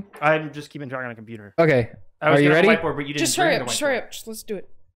something? I'm just keeping track on a computer. Okay. Are you ready? Whiteboard, but you didn't just hurry up. Just let's do it.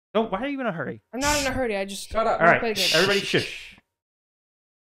 No, why are you in a hurry? I'm not in a hurry. I just... Shut up. All right, everybody shush.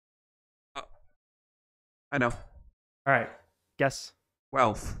 I know. All right, guess.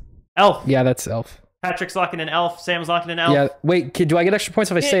 Elf. Elf. Yeah, that's Elf. Patrick's locking in Elf. Sam's locking in Elf. Yeah, wait, do I get extra points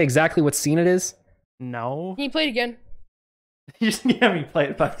if I say exactly what scene it is? No. Can you play it again? You're just gonna have me play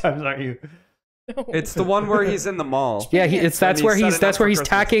it 5 times, aren't you? No. It's the one where he's in the mall. Yeah, that's where he's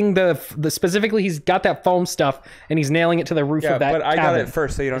tacking the specifically he's got that foam stuff and he's nailing it to the roof of that but I got cabin. it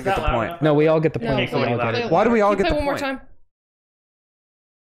first, so you don't get the point. No, we all get the No, point. play Why do we all get the one more point? time?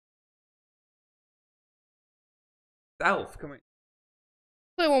 Elf, come on.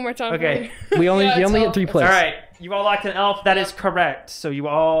 Play one more time. Okay. We only Yeah, you only it's get 3 Elf. plays. All right, you all locked in Elf. That is correct. So you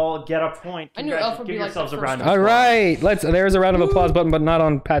all get a point. I knew Elf would Give be like yourselves the a first round of one. All applause. right, there's a round of applause button, but not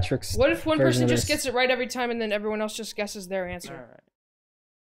on Patrick's. What if one version person of just this. gets it right every time and then everyone else just guesses their answer? All right.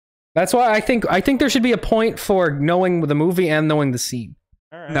 That's why I think there should be a point for knowing the movie and knowing the scene.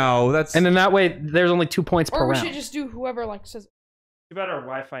 All right. No, that's... And then that way there's only 2 points per Or we round. should just do whoever like says. Too bad our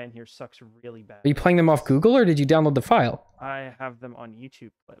Wi-Fi in here sucks really bad. Are you playing them off Google or did you download the file? I have them on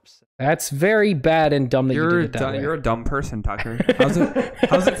YouTube clips. That's very bad and dumb that you did it that way. You're a dumb person, Tucker.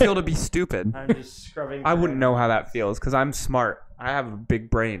 How does it feel to be stupid? I'm just scrubbing. I wouldn't know how that feels because I'm smart. I have a big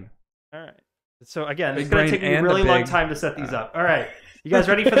brain. All right. So again, Big it's going to brain take me a and really a long big- time to set these up. All right. You guys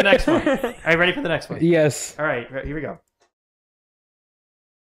ready for the next one? Are you ready for the next one? Yes. All right. Here we go.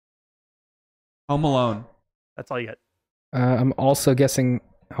 Home Alone. That's all you get. I'm also guessing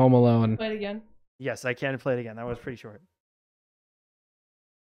Home Alone. Play it again. Yes, I can play it again. That was pretty short.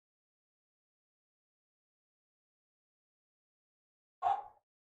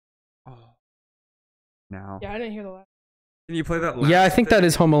 Oh. Now. Yeah, I didn't hear the last. Can you play that last Yeah, I think thing? that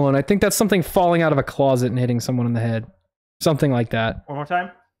is Home Alone. I think that's something falling out of a closet and hitting someone in the head. Something like that. One more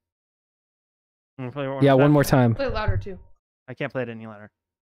time? I'm gonna play it Yeah, more one time. more time. Play it louder too. I can't play it any louder.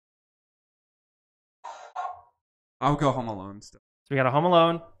 I'll go Home Alone still. So we got a Home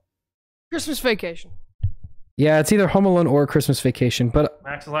Alone. Christmas Vacation. Yeah, it's either Home Alone or Christmas Vacation, but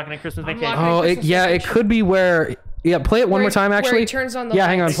Max is locking in Christmas I'm Vacation. locking- it Vacation. could be where. Yeah, play it one more time Where actually. he turns on the Yeah,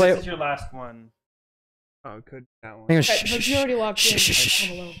 hang on, lights. play This it. is your last one. Oh, it could be that one. Hang on, Okay, but you already locked in.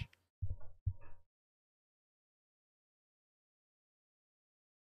 Home Alone.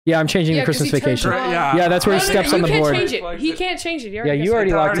 Yeah, I'm changing the 'cause Christmas he turned Vacation. it on. Yeah, that's where he steps on the You board. can't change it. He can't change it. Yeah, you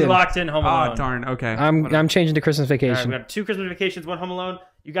already locked in. Locked in Home Alone. Oh, darn. Okay. I'm changing to Christmas All right, Vacation. we got 2 Christmas Vacations, 1 Home Alone.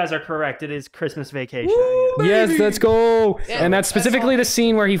 You guys are correct. It is Christmas Vacation. Yes, let's go. Yeah, And that's specifically the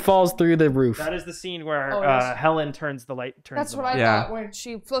scene where he falls through the roof. That is the scene where Oh, it is. Helen turns the light. That's what I. I Yeah. thought when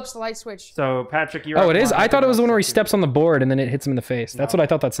she flips the light switch. So Patrick, you're. Oh, up it is? one. I thought it was the one where he Two. steps on the board and then it hits him in the face. That's No. what I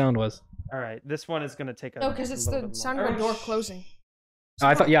thought that sound was. All right, this one is gonna take a. No, because it's little the bit sound longer. of a door closing.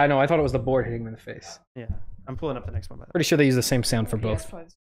 I thought it was the board hitting him in the face. Yeah, I'm pulling up the next one. By the way. Pretty sure they use the same sound for Yeah, both. that's probably-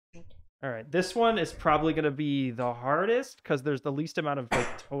 All right, this one is probably gonna be the hardest because there's the least amount of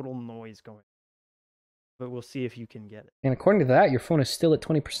total noise going. But we'll see if you can get it. And according to that, your phone is still at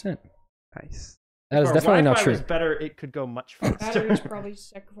 20%. Nice. That is If our definitely not Wi-Fi true. was better, it could go much faster. Battery's probably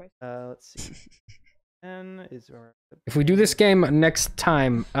sacrificed. Let's see. 10 is our. If we do this game next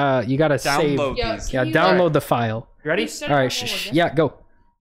time, you gotta save. Download Yeah, these. Yeah, Can you- download the file. You ready? You set it All on right, forward, shh. yeah? Yeah, go.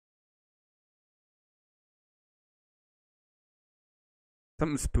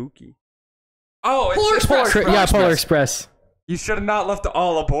 Something spooky. Oh, Polar it's Express. Yeah, Polar Express. You should have not left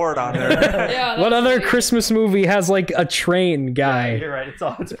all aboard on there. Yeah, What that's other amazing. Christmas movie has like a train guy? You're right.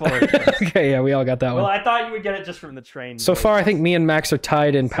 It's Polar Express. Okay, yeah, we all got that Well, one. I thought you would get it just from the train. So far, I think me and Max are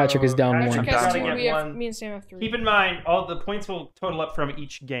tied, and Patrick is So, down Patrick one. has- Has Gotta two, get we have, one. me and Sam have 3. Keep in mind, all the points will total up from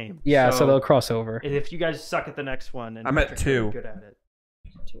each game. Yeah, so they'll cross over. If you guys suck at the next one, and I'm at Patrick's really 2. Good at it.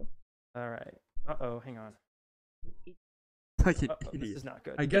 2. All right. Hang on. Like an This idiot. is not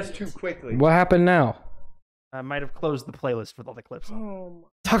good. I guess too quickly. What happened now? I might have closed the playlist with all the clips on. Oh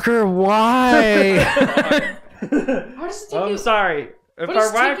Tucker, why? my. How does it take I'm you? sorry. If But our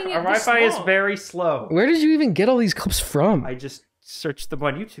it's taking our it this Wi-Fi is long. very slow. Where did you even get all these clips from? I just searched them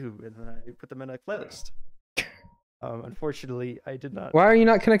on YouTube and then I put them in a playlist. Unfortunately, I did not Why are you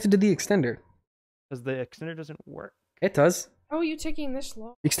not connected to the extender? because the extender doesn't work. It does. How are you taking this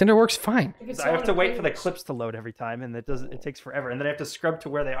long? The extender works fine. If it's I have on to a wait for the playlist. clips to load every time, and it takes forever. And then I have to scrub to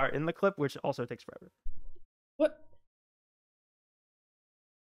where they are in the clip, which also takes forever. What?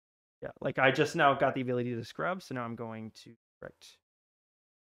 Yeah, like I just now got the ability to scrub, so now I'm going to correct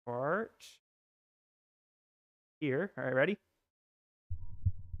part here. All right, ready?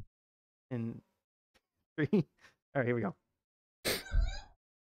 In 3. All right, here we go.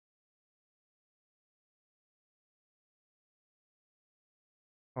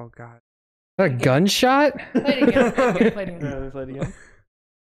 Oh god. A gunshot? Play it again. Play it again. Let me play it again.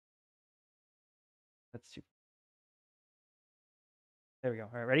 That's super. There we go. All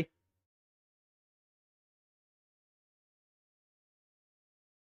right, ready?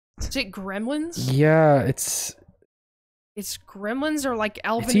 Is it Gremlins? Yeah, it's Gremlins or like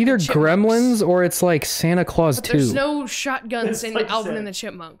Alvin. it's either and the Chipmunks. Gremlins or it's like Santa Claus But there's 2. no shotguns It's in like Alvin Santa. and the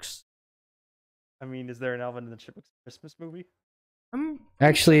Chipmunks. I mean, is there an Alvin and the Chipmunks Christmas movie?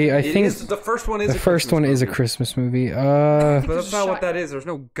 Actually, I It think is- the first one is the first one is a Christmas movie. But There's that's a not what shot- that is. There's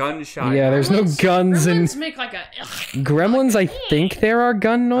no gunshot. Yeah, there's no guns in Gremlins make like a. Gremlins. I think there are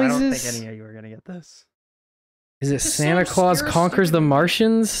gun I don't noises. think any of you are gonna get this. Is it This Santa so Claus obscure, conquers the stupid.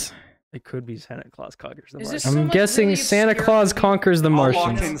 Martians? It could be Santa Claus conquers the Is Martians. this I'm some, like, guessing really Santa obscure Claus movie? conquers the I'll lock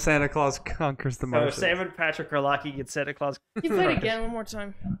Martians. in Santa Claus conquers the So Martians. Sam and Patrick are lucky. Get Santa Claus. You play it again one more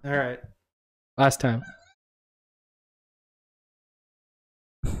time. All right. Last time.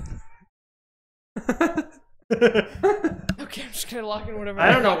 Okay, I'm just gonna lock in whatever.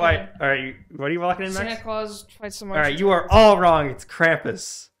 I don't know lock why. in. All right, what are you locking in, Santa Max? Claus fights the All Martians. right, you are all wrong. It's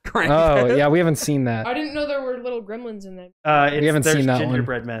Krampus. Oh yeah, we haven't seen that. I didn't know there were little gremlins in that. There's seen that one.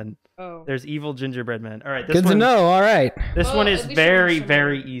 gingerbread men. Oh. There's evil gingerbread men. All right, this Good to one. know. All right. This Well, one at is least we very, know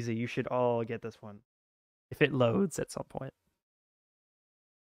very easy. You should all get this one if it loads at some point.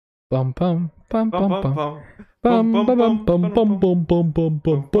 Bum bum bum Bum, bum bum, bum. bum. Bum bum bum bum bum bum bum bum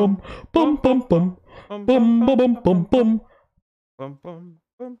bum bum bum bum bum Bum, bum bum bum bum bum bum, bum,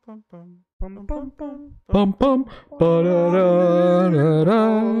 bum, bum, bum. Bum, bum, bum. bum bum. We're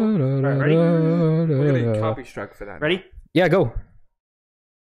gonna copy struck for that. Ready? Yeah, go.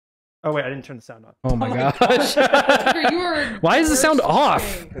 Oh wait, I didn't turn the sound on. Oh my gosh. You were Why is the sound worst off?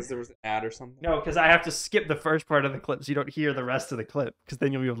 thing. Because there was an ad or something. No, because I have to skip the first part of the clip so you don't hear the rest of the clip. Because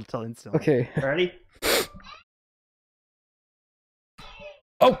then you'll be able to tell instantly. Okay. Ready?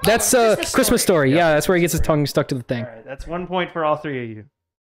 Oh, that's Christmas Story. Yeah, that's where he gets his tongue stuck to the thing. All right, that's 1 point for all 3 of you.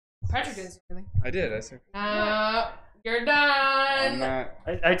 Patrick didn't say anything. I did. I said. You're I'm done. not.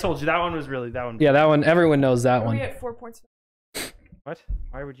 I told you that one was really that one. Yeah, that one. Everyone knows that Are one. we at 4 points? What?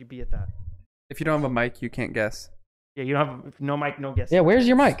 Why would you be at that? If you don't have a mic, you can't guess. Yeah, you don't have no mic, no guess. Yeah, where's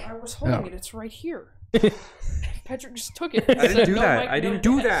your mic? I was holding it. It's right here. Patrick just took it. I didn't do that. I didn't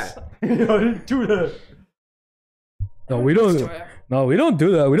do that. I didn't do that. No, we don't. No, we don't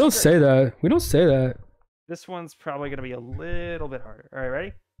do that. We don't say that. We don't say that. This one's probably gonna be a little bit harder. All right,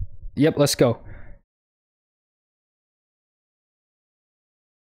 ready? Yep, let's go.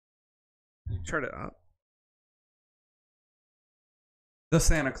 You turn it up. The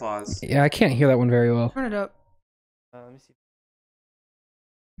Santa Claus. Yeah, I can't hear that one very well. Turn it up. Let me see.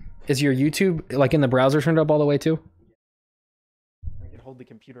 Is your YouTube like in the browser turned up all the way too? I can hold the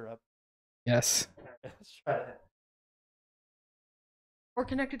computer up. Yes. Let's try that. Or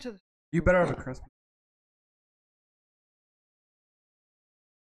connected to the. You better have a Christmas.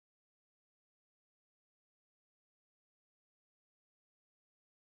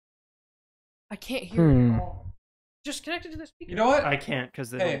 I can't hear it at all. Just connected to the speaker. You know what? I can't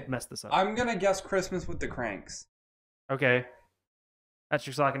because it'll mess this up. I'm gonna guess Christmas with the Cranks. Okay.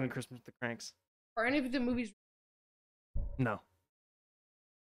 Patrick's locking in Christmas with the Cranks. Are any of the movies? No.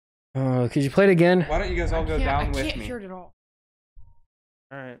 Could you play it again? Why don't you guys all go down with me? I can't hear it at all.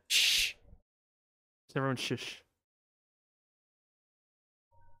 All right. Shh. Everyone shush.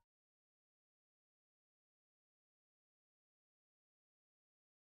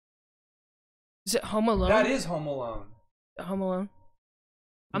 Is it Home Alone? That is Home Alone. Home Alone.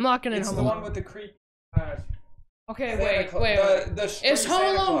 I'm locking in It's Home the Alone. one with the creek. Okay, Santa wait. The Is Home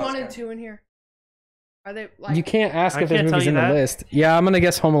Santa Alone Claus 1 and guy. 2 in here? Are they like? You can't ask I if there's can't tell movies you in the that. list. Yeah, I'm gonna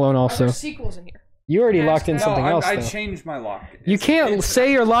guess Home Alone Are also. there sequels in here? You already locked in No, something else I though. changed my lock. You can't It's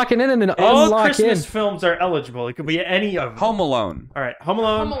say you're locking in and then All unlock Christmas in. films are eligible. It could be any of them. Home Alone. All right, Home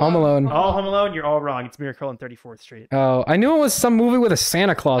Alone. Home Alone. All Home Alone. You're all wrong. It's Miracle on 34th Street. Oh, I knew it was some movie with a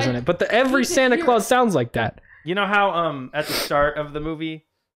Santa Claus in it, but every You can Santa hear Claus it. sounds like that. You know how at the start of the movie,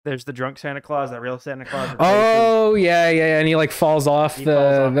 there's the drunk Santa Claus, that real Santa Claus. Oh yeah, and he like falls off He falls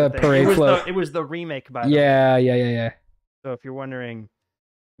off the thing. parade float. It was the remake, by the way. Yeah. So if you're wondering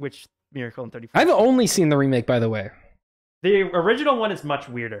which Miracle on 34th, I've only seen the remake, by the way. the original one is much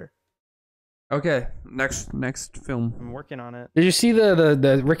weirder. Okay, next film. I'm working on it. Did you see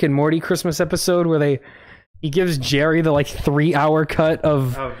the Rick and Morty Christmas episode where he gives Jerry the like 3-hour cut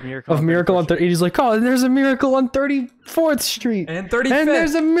of Miracle on 30? He's like, oh, and there's a Miracle on 34th Street. And 35th. And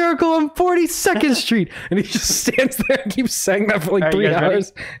there's a Miracle on 42nd Street. And he just stands there and keeps saying that for like Are you 3 guys ready?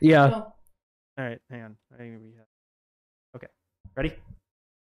 hours. Yeah. No. All right, hang on. Okay, ready?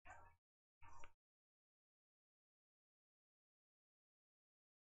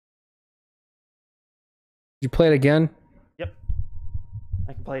 You play it again? Yep.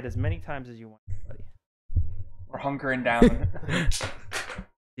 I can play it as many times as you want, buddy. We're hunkering down.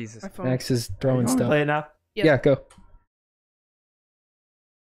 Jesus. My phone. Max is throwing stuff. Play it now. Yeah, go.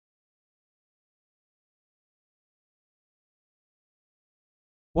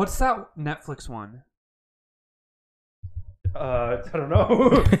 What's that Netflix one? I don't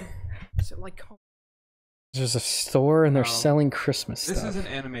know. Is it like home? There's a store and they're No. selling Christmas This stuff. is an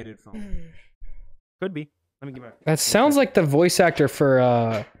animated film. Could be. Let me give it. That sounds like the voice actor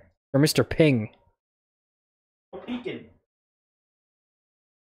for Mr. Ping. Peeking.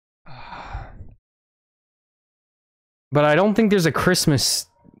 But I don't think there's a Christmas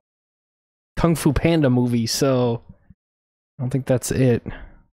Kung Fu Panda movie, so I don't think that's it.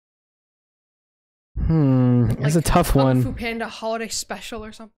 That's a tough Kung one. Fu Panda holiday special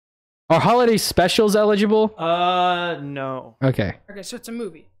or something. Are holiday specials eligible? No. Okay. Okay, so it's a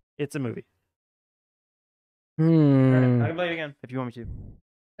movie. It's a movie. All right, I Hmm. can play it again if you want me to.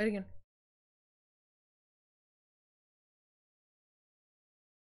 Play it again.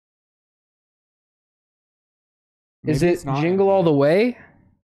 Is Maybe it it's not Jingle All the Way?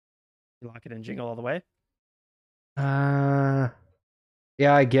 You lock it in, Jingle All the Way.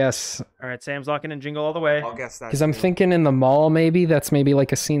 Yeah, I guess. All right, Sam's locking in Jingle All the Way. I'll guess that. Because I'm too. thinking in the mall, maybe that's maybe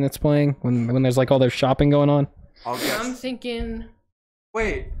like a scene that's playing when there's like all their shopping going on. I'll guess. I'm thinking.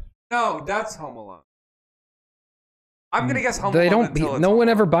 Wait, no, that's Home Alone. I'm gonna guess Home They Alone. don't. until it's No Home one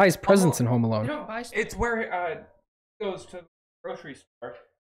ever Alone. buys presents in Home You Alone. don't buy stuff. It's where goes to the grocery store,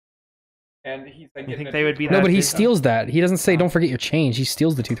 and he's like. You getting think a they would be toothbrush. No, but he big, steals that. He doesn't say, "Don't forget your change." He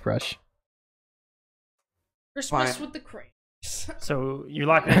steals the toothbrush. Christmas Fine. with the Cranks. So you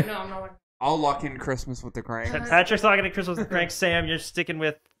lock it. No, I'm not. I'll lock in Christmas with the Cranks. Patrick's locking in Christmas with the Cranks. Sam, you're sticking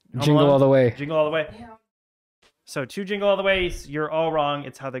with Home Jingle Alone? All the Way. Jingle All the Way. Yeah. So 2 Jingle All the Ways. You're all wrong.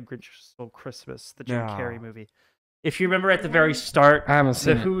 It's How the Grinch Stole Christmas, the Jim Yeah. Carrey movie. If you remember at the very start, I haven't the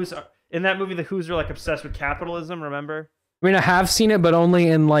seen it. Who's in that movie. The Who's are like obsessed with capitalism. Remember? I mean, I have seen it, but only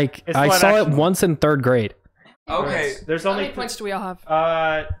in like It's I live saw action. it once in 3rd grade. Okay. There's How only many points do we all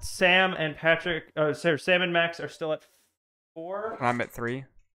have? Sam and Patrick. Oh, sorry, Sam and Max are still at 4. I'm at 3.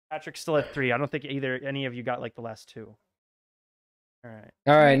 Patrick's still at 3. I don't think any of you got like the last 2. All right.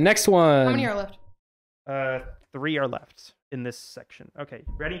 All right, next one. How many are left? 3 are left in this section. Okay,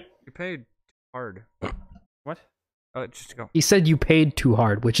 ready? You paid hard. What? Oh, just go. He said you paid too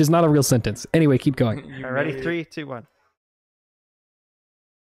hard, which is not a real sentence. Anyway, keep going. All right, ready? 3, 2, 1.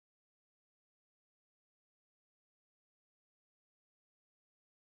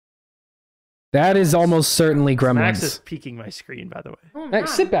 That is almost certainly Gremlins. Max is peeking my screen, by the way. Oh, Max,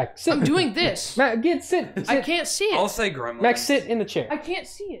 God. sit back. Sit. I'm doing this. Max, sit. I can't see it. I'll say Gremlins. Max, sit in the chair. I can't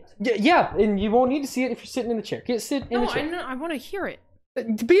see it. Yeah, and you won't need to see it if you're sitting in the chair. Sit in No, the chair. I want to hear it.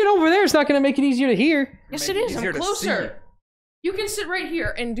 Being over there is not going to make it easier to hear. Yes, it is. easier I'm to closer. You can sit right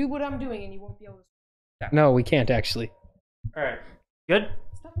here and do what I'm doing, and you won't be able to. No, we can't actually. All right. Good?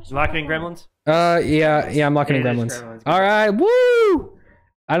 Locking in Gremlins? Yeah, I'm locking in It is Gremlins. Gremlins. All right, woo!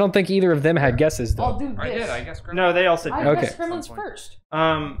 I don't think either of them had guesses I'll though. do this. I did, I guess Gremlins. No, they all said I Okay. guessed Gremlins first.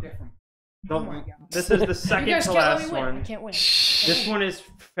 Um, Oh my God. this is the You second guys to can't let me last win. I one. can't win. This one is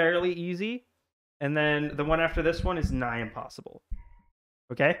fairly easy, and then the one after this one is nigh impossible.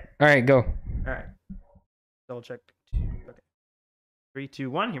 Okay? All right, go. All right. Double check. Okay. 3, 2,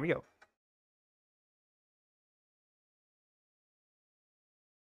 1. Here we go.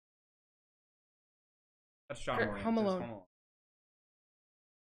 That's John Sure, Williams. Home It's Alone.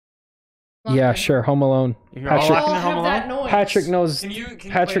 Yeah, sure. Home Alone. You're all Patrick- locking All in Home have Alone? that noise. Patrick knows. Can you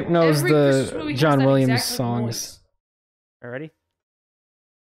Patrick play- knows Every Christmas movie the has John that Williams exact songs. noise. All right, ready?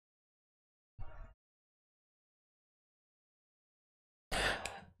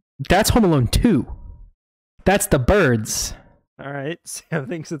 That's Home Alone 2. That's the birds. All right. Sam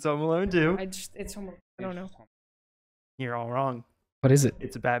thinks it's Home Alone 2. It's Home Alone. I don't know. You're all wrong. What is it?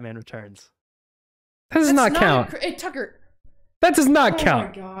 It's Batman Returns. That does not count. Hey, Tucker. That does not Oh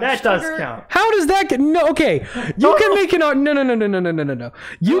count. my gosh, That does Tucker. count. How does that get? No, okay. You can make an no.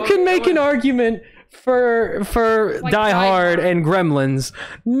 You can make an argument for Like Die Die Hard Hard. and Gremlins.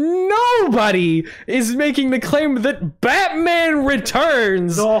 Nobody is making the claim that Batman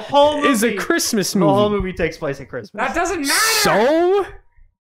Returns The whole movie, is a Christmas The whole movie. movie takes place at Christmas. That doesn't matter. So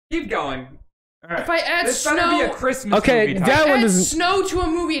Keep going. All right. If I add This better be a snow, Christmas Okay, movie. that Tyler. one add doesn't- snow to a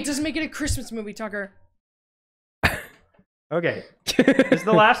movie, it doesn't make it a Christmas movie, Tucker. Okay. This is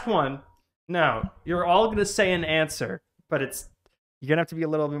the last one. Now, you're all going to say an answer, but you're going to have to be a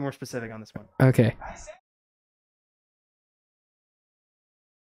little bit more specific on this one. okay.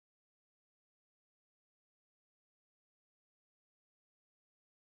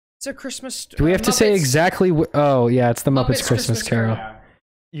 It's a Christmas. Do we have to say Muppets. exactly? Oh yeah, it's the Muppets, Muppets Christmas, Carol.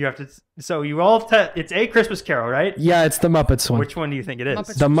 You have to. So you all. It's a Christmas Carol, right? Yeah, it's the Muppets one. Which one do you think it is?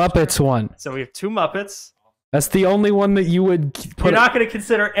 Muppets. The Muppets one. So we have 2 Muppets. That's the only one that you would put. You're not going to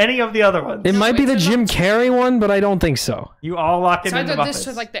consider any of the other ones. It might be it's the a Jim Muppets. Carrey one, but I don't think so. You all lock It's in the either Muppets. this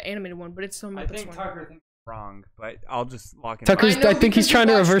or like the animated one, but it's the I Muppets think one. Tucker thinks wrong, but I'll just lock it. Tucker's. I know I think he's because trying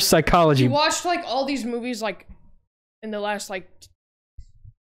you to watched- reverse psychology. You watched like all these movies like in the last like.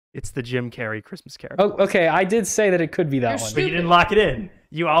 It's the Jim Carrey Christmas Carol. Oh, okay. I did say that it could be that You're one. But you didn't lock it in.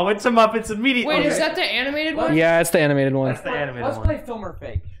 You all went to Muppets immediately. Wait, is that the animated one? Yeah, it's the animated one. That's the animated Let's one. play film or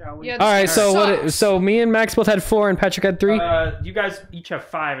fake, shall we? Yeah, All right. this So sucks. So me and Max both had 4, and Patrick had 3. You guys each have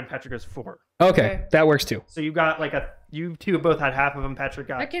 5, and Patrick has 4. Okay, okay. that works too. So you got like you 2 both had half of them. Patrick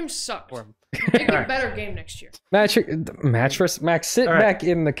got That game sucked. 4 of them. Make a Alright. better game next year. Mattress. Max, sit All right. back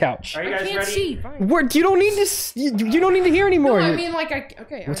in the couch. Are you I guys can't ready? see. Fine. What? You don't need to. You don't need to hear No, anymore. I mean like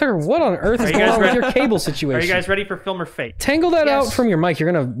okay. Well, Tucker, what on earth is you going guys on with ready? your cable Are situation? you guys ready for Film or Fate? Tangle that out Yes. from your mic. You're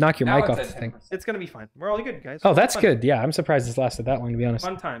gonna knock your Now mic it's off at the thing. 10%. It's gonna be fine. We're all good, guys. Oh, that's Fun. good. Yeah, I'm surprised this lasted that long. To be honest,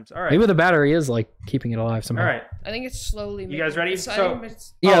 Fun times. All right. maybe the battery is like keeping it alive somehow. All right. I think it's slowly. You guys ready? So-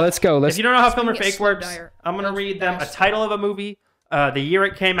 Yeah, Oh, let's go. Let's. If you don't know how Let's Film or make it Fake slow works, dire. I'm gonna Let's read them a fast. title of a movie, the year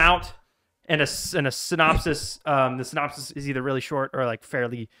it came out, and a synopsis. The synopsis is either really short or like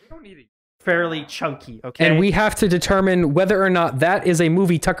fairly chunky. Okay. and we have to determine whether or not that is a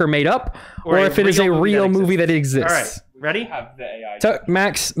movie Tucker made up, or a if it is a real movie that All exists. right. Ready? Have the AI.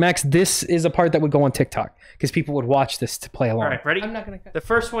 Max, this is a part that would go on TikTok because people would watch this to play along. All right. Ready? I'm not gonna cut. The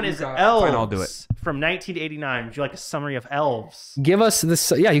first one is got it. Elves Fine, I'll do it. from 1989. Would you like a summary of Elves? Give us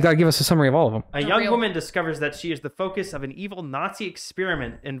this. Yeah, you gotta give us a summary of all of them. A The young real- woman discovers that she is the focus of an evil Nazi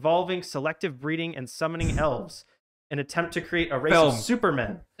experiment involving selective breeding and summoning elves, an attempt to create a race Film. of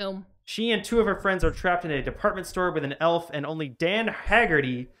supermen. Film. She and 2 of her friends are trapped in a department store with an elf, and only Dan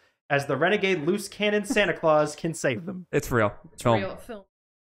Haggerty, as the renegade loose cannon Santa Claus, can save them. It's real. It's Film. real film.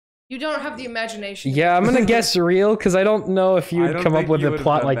 You don't have the imagination. Yeah, I'm gonna guess real because I don't know if you I would don't come up think with you a would've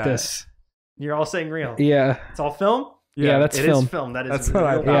plot done like that. this. You're all saying real. Yeah. It's all film? Yeah, that's It film. is film. That is That's real.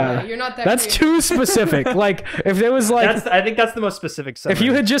 what I thought. Yeah. You're not that. That's too specific. Like, if there was like, I think that's the most specific summary. if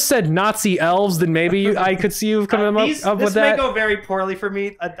you had just said Nazi elves, then maybe I could see you coming up with This that. may go very poorly for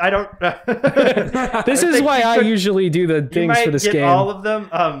me. I don't. This is why I usually do the You things might for this get game. all of them.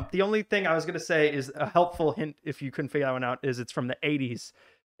 The only thing I was gonna say is a helpful hint if you couldn't figure that one out is it's from the 80s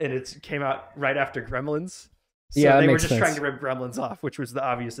and it came out right after Gremlins. So Yeah, that they were makes just sense. trying to rip Gremlins off, which was the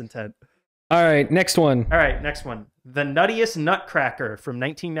obvious intent. All right, next one. All right, next one. The Nuttiest Nutcracker from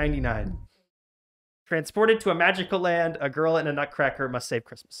 1999. Transported to a magical land, a girl and a nutcracker must save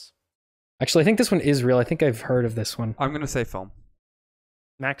Christmas. Actually, I think this one is real. I think I've heard of this one. I'm gonna say film.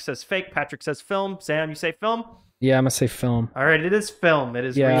 Max says fake. Patrick says film. Sam, you say film? Yeah, I'm gonna say film. All right, it is film. It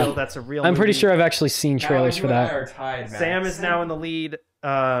is Yeah. real. That's a real I'm pretty movie. sure I've actually seen trailers for that. Sam is now in the lead.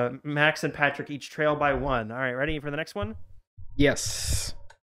 Max and Patrick each trail by one. All right, ready for the next one? Yes.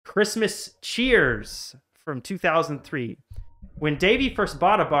 Christmas Cheers from 2003. When Davy first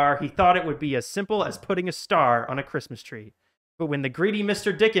bought a bar, he thought it would be as simple as putting a star on a Christmas tree. But when the greedy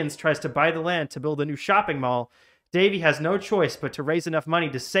Mr. Dickens tries to buy the land to build a new shopping mall, Davy has no choice but to raise enough money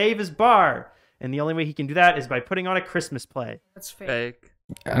to save his bar. And the only way he can do that is by putting on a Christmas play. That's fake. Fake.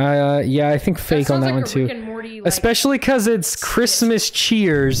 Yeah, I think fake on sounds that like one a too. Rick and Morty, like, Especially because it's Christmas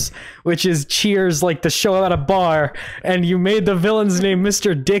Cheers, which is Cheers like the show at a bar, and you made the villain's name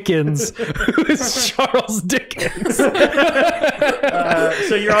Mr. Dickens, who is Charles Dickens. So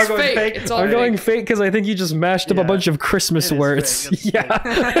you're all It's going fake. fake? It's all I'm fake. going fake because I think you just mashed up Yeah. a bunch of Christmas It is words. fake. It's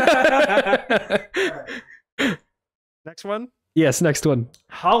Yeah. Next one. Yes, next one.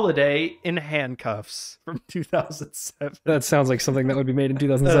 Holiday in Handcuffs from 2007. That sounds like something that would be made in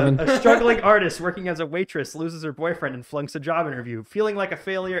 2007. A struggling artist working as a waitress loses her boyfriend and flunks a job interview. Feeling like a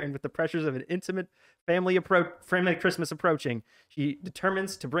failure and with the pressures of an intimate family Christmas approaching, she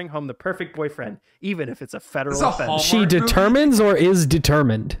determines to bring home the perfect boyfriend, even if it's a federal It's a offense. She Hallmark movie? determines or is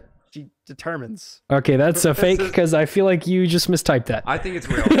determined? She determines. Okay, that's a That's fake a- because I feel like you just mistyped that. I think it's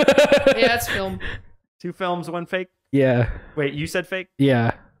real. Yeah, it's film. 2 films, 1 fake. Yeah, Wait, you said fake,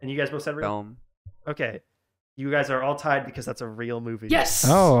 yeah. and you guys both said real. Film. Okay, you guys are all tied because that's a real movie. Yes.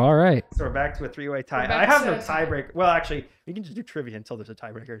 Oh, all right. So we're back to a 3-way tie. We're back I have to no a tie. tiebreaker. Well, actually, we can just do trivia until there's a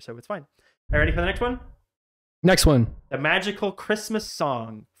tiebreaker, so it's fine. Are you ready for the next one? Next one. The Magical Christmas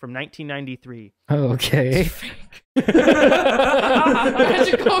Song from 1993. Okay.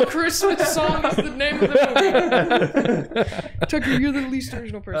 Magical Christmas Song is the name of the movie. Tucker, you're the least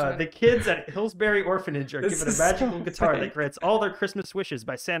original person. The kids at Hillsbury Orphanage are given a is magical so guitar fake. that grants all their Christmas wishes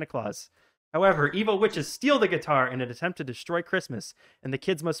by Santa Claus. However, evil witches steal the guitar in an attempt to destroy Christmas, and the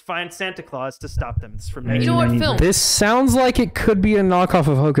kids must find Santa Claus to stop them. It's from You know what, 1993. film? This sounds like it could be a knockoff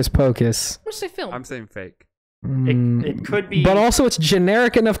of Hocus Pocus. I'm gonna say film. I'm saying fake. It could be. But also, it's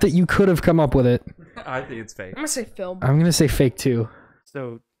generic enough that you could have come up with it. I think it's fake. I'm gonna say film. I'm gonna say fake too,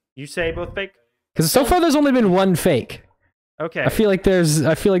 So you say both fake? because so far there's only been one fake. Okay. I feel like this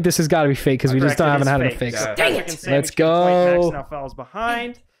has got to be fake because we just Correct, it haven't is had enough fake. fakes. So Dang Patrick it. and Sam Let's each get a point. go. Max now falls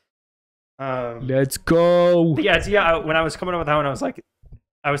behind. Let's go. Yeah. When I was coming up with that one,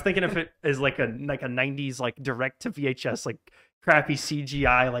 I was thinking of it as like a 90s like direct to VHS like crappy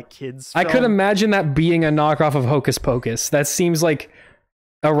CGI like kids. I film. could imagine that being a knockoff of Hocus Pocus. That seems like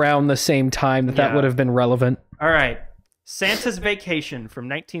around the same time that Yeah. would have been relevant. All right. Santa's Vacation from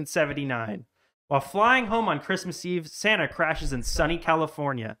 1979. While flying home on Christmas Eve, Santa crashes in sunny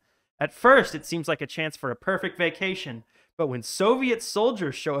California. At first, it seems like a chance for a perfect vacation, but when Soviet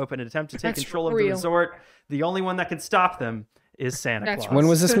soldiers show up and attempt to take That's control of the real. resort, the only one that can stop them is Santa That's Claus. When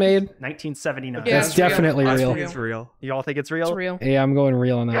was this made? 1979. Yeah, That's it's real. definitely I real. think it's real. You all think it's real? It's real. Yeah, I'm going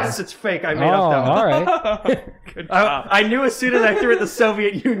real on that. Yes, it's fake. I Oh, made up that one. all right. Good job. I knew as soon as I threw at the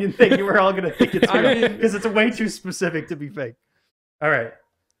Soviet Union thing, you were all going to think it's I real mean- because it's way too specific to be fake. All right.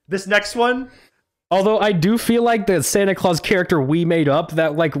 This next one, Although I do feel like the Santa Claus character we made up,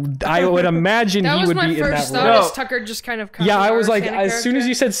 that like I would imagine That he was would my be in that first role. thought. No. Is Tucker just kind of? Yeah, I was like, Santa as soon as character?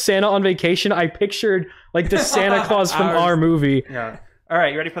 you said Santa on vacation, I pictured like the Santa Claus from I was- our movie. yeah. All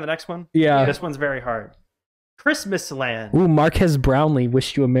right, you ready for the next one? Yeah. This one's very hard. Christmas Land. Ooh, Marquez Brownlee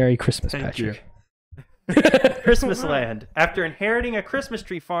wished you a Merry Christmas, Thank you. Patrick. Christmas Land. After inheriting a Christmas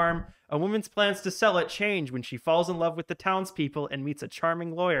tree farm, a woman's plans to sell it change when she falls in love with the townspeople and meets a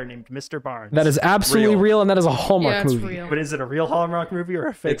charming lawyer named Mr. Barnes. That is absolutely Real. real, and that is a Hallmark Yeah, it's movie. real. But is it a real Hallmark movie or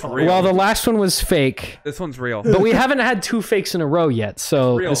a fake It's Hallmark? real. Well, the last one was fake, This one's real. but we haven't had two fakes in a row yet,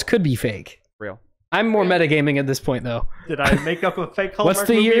 so Real. this could be fake. Real. I'm more Real. metagaming at this point, though. Did I make up a fake Hallmark What's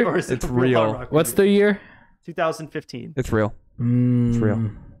the movie year? or is it It's a real real. Hallmark What's movie? the year? 2015. It's real. It's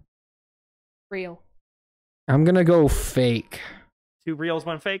real. Real. I'm gonna go fake. 2 reals,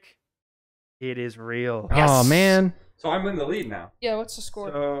 1 fake. It is real. Oh man. So I'm in the lead now. Yeah, what's the score?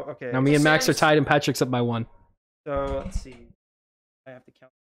 So, okay. Now me and Max are tied, and Patrick's up by 1. So let's see. I have to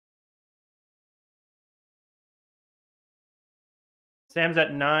count. Sam's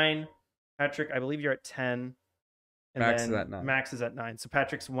at 9. Patrick, I believe you're at 10. And Max then is at 9. Max is at 9. So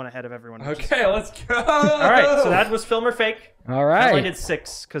Patrick's 1 ahead of everyone. Okay, let's go. All right. So that was film or fake. All I right. only did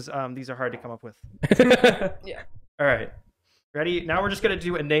 6 because these are hard to come up with. Yeah. All right. Ready? Now we're just gonna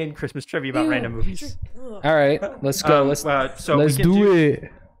do inane Christmas trivia about random movies. Ugh. All right. Let's go. So Let's we can do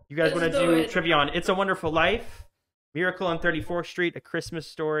it. You guys want to Let's do do it. trivia on It's a Wonderful Life, Miracle on 34th Street, A Christmas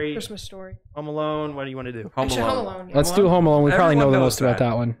Story, Christmas Story. Home Alone? What do you want to do? Actually, Home Alone. Yeah. Let's do Home Alone. We probably know Everyone the knows most about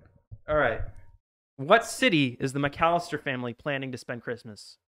that one. All right. What city is the McChrister family planning to spend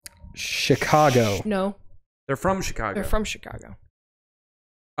Christmas? Chicago. No, They're from Chicago. they're from Chicago.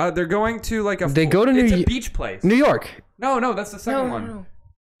 They're going to like a. They go to It's New a beach place. New York. No, that's the second No, one. no.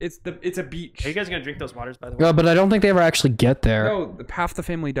 It's a beach. Are you guys gonna drink those waters, by the way? No, but I don't think they ever actually get there. No, half the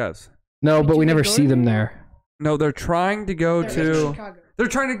family does. No, but we Did they never go see them there? there. No, they're trying to go They're in to. Chicago. They're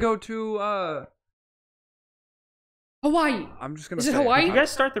trying to go to. Hawaii. I'm just gonna. Is it say Hawaii? Did you guys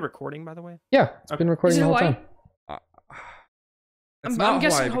start the recording, by the way? Yeah, it's been Is recording it the whole Hawaii? time. It's I'm not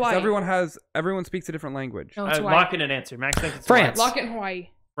guessing Hawaii, because Hawaii. everyone speaks a different language. No, it's Hawaii. Lock in an answer. Max thinks it's France. Lock it in Hawaii.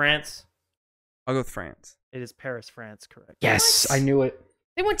 France. I'll go with France. It is Paris, France. Correct. Yes, What? I knew it.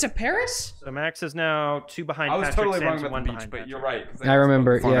 They went to Paris? So Max is now 2 behind I was Patrick. totally Sam's wrong about 1 the beach, behind but Patrick. you're right. 'cause I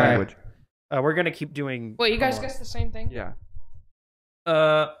remember, spoke foreign yeah. language. We're gonna keep doing. Wait, you guys Home guessed the same thing? Yeah.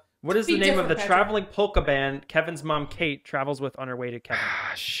 Alone. What is Be the name of different, the Patrick. traveling polka band Kevin's mom Kate travels with on her way to Kevin?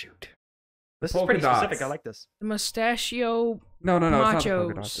 Ah, shoot. This is Polka pretty dots. specific. I like this. The mustachio. No, it's not the polka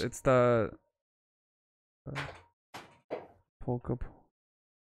Machos. dots. It's the polka.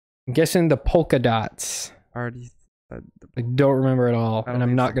 I'm guessing the polka dots. Already said I don't remember at all, I don't and I'm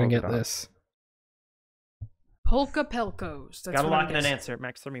think not it's gonna the get polka this. Polka Pelcos. That's Gotta what I'm lock in an guessing. answer.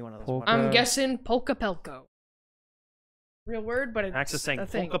 Max, throw me one of those. Polka- I'm guessing Polka Pelco. Real word, but it's Max is saying a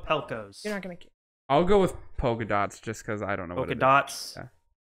thing. polka pelcos. You're not gonna. I'll go with polka dots just because I don't know what Polka it is. dots. Yeah.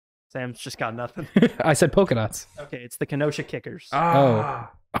 Sam's just got nothing. I said polka dots. Okay, it's the Kenosha Kickers.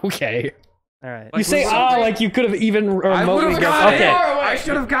 Ah. Okay. All right. You say what's- like you could have even I remotely would've guessed. got Okay. it. Far away. I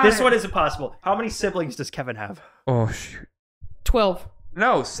should have got This it. one is impossible. How many siblings does Kevin have? Oh shoot. 12.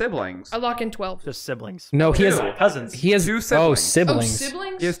 No, siblings. I lock in 12. Just siblings. No, he has Two. Cousins. he has Two oh siblings. Oh, siblings.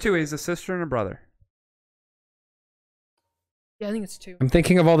 siblings? He has 2. He has a sister and a brother. Yeah, I think it's 2. I'm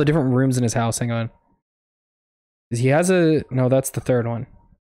thinking of all the different rooms in his house. Hang on. He has a no. That's the third one.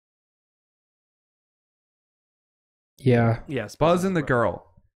 Yeah, Yes. Buzz and the girl.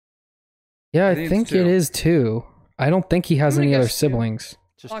 yeah. I I think think it's it two. is 2. I don't think he has I'm gonna any other guess 2. siblings.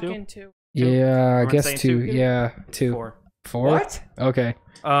 Just Lock 2? in 2. Yeah, I Everyone's guess saying 2. 2? Yeah, 2. 4. 4. What? Okay.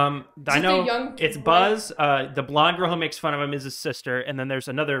 I it the know young it's boy? Buzz. The blonde girl who makes fun of him is his sister, and then there's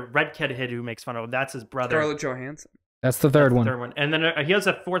another redhead kid who makes fun of him. That's his brother. Scarlett Johansson. That's the third That's the one. third one. And then he has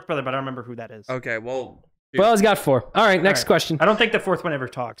a fourth brother, but I don't remember who that is. Okay, well, Well, he's got 4. All right, next All right. question. I don't think the fourth one ever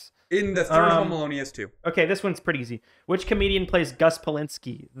talks. in the third Um, Home Alone, he has 2. Okay, this one's pretty easy. Which comedian plays Gus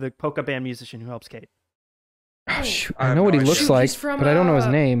Polinski, the polka band musician who helps Kate? Oh, shoot. I I have know what no he idea. looks Shoot, like, he's from, but I don't know his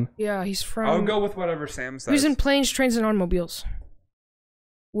name. Yeah, he's from. I'll go with whatever Sam says. He's in Planes, Trains, and Automobiles.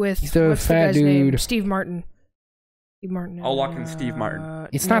 With He's the what's fat the guy's name? dude. Steve Martin. Steve Martin. I'll lock in Steve Martin.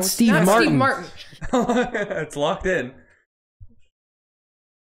 It's no, not Steve not Martin. Steve Martin. It's locked in.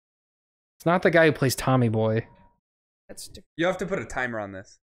 It's not the guy who plays Tommy Boy. That's different. You have to put a timer on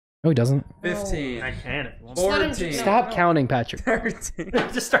this. No, he doesn't. 15. I can if you want. Let him 14. do- Stop no. counting, Patrick. 13.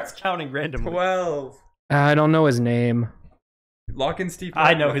 It just starts counting randomly. 12. I don't know his name. Lock in Steve I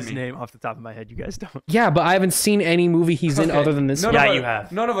Martin know with his me. name off the top of my head. You guys don't. Yeah, but I haven't seen any movie he's in Okay. other than this None one. Yeah, of you us-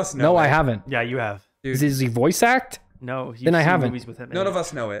 have. None of us know No, it. I haven't. Yeah, you have. Dude, Does he voice act? No, you've Then I seen haven't. movies with him. none of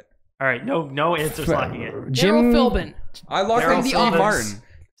us know it. All right, no answers locking it. Daryl Philbin. I locked Daryl in Steve Philbin. Martin.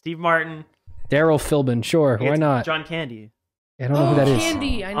 Steve Martin. Daryl Philbin, sure. Why It's not? John Candy. I don't know who that is.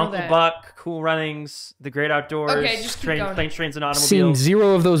 Candy. I know Uncle that. Buck, Cool Runnings, The Great Outdoors, Okay, just keep going. Planes, Trains, and Seen Automobiles. 0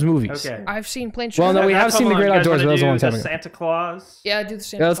 of those movies. Okay. I've seen Planes, Well, Trains, no, we That's have seen Home The Great Alone. You guys Outdoors, but that was a wanna long do time the ago. Santa Claus. Yeah, do the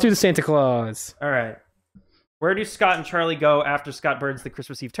same. Yeah, let's do the Santa Claus. All right. Where do Scott and Charlie go after Scott burns the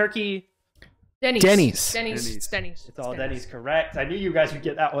Christmas Eve turkey? Denny's. Denny's. Denny's. It's Denny's. It's all Denny's, correct. I knew you guys would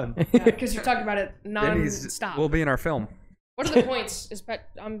get that one. Because you're talking about it Denny's non-stop. will be in our film. What are the points? Is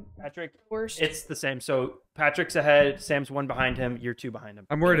I'm Patrick, worst. it's the same. So Patrick's ahead, Sam's 1 behind him, you're 2 behind him.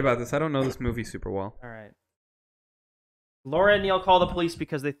 I'm worried about this. I don't know this movie super well. All right. Laura and Neil call the police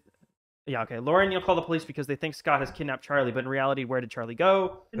because they... Yeah, okay. Laura and Neil call the police because they think Scott has kidnapped Charlie, but in reality, where did Charlie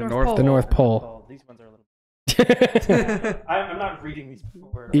go? the the North North- Pole. The North Pole. Oh, these ones are a little... I'm not reading these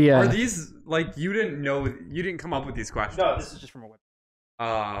before. Yeah. Are these like you didn't come up with these questions? No, this is just from a web.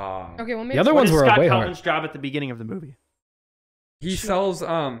 Okay, well, maybe The other What ones is were Scott way Calvin's hard. job at the beginning of the movie? He sells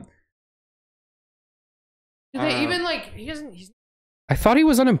Do they even like? He doesn't. He's. I thought he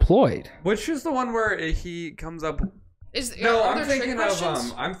was unemployed. which is the one where he comes up. Is No, are I'm there thinking trick of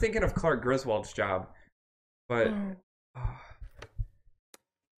questions? I'm thinking of Clark Griswold's job, but Oh.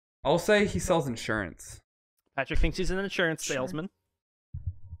 I'll say he sells insurance. Patrick thinks he's an insurance Sure. salesman.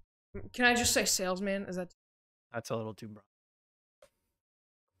 Can I just say salesman? Is that? That's a little too broad.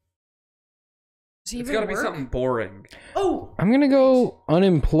 Does he It's even got to be work? something boring. Oh. I'm gonna go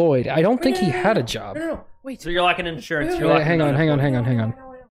unemployed. I don't think Wait, he no, no, had no, a job. No. Wait. So you're lacking insurance. Wait, You're Wait, lacking hang on. I know.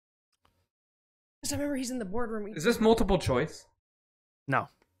 Because I remember he's in the boardroom. Is this multiple choice? No.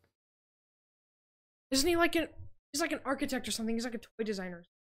 Isn't he like he's like an architect or something? He's like a toy designer.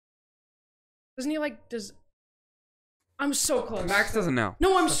 Doesn't he does? I'm so close. Max doesn't know.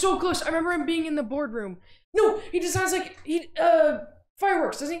 No, I'm so close. I remember him being in the boardroom. No, he designs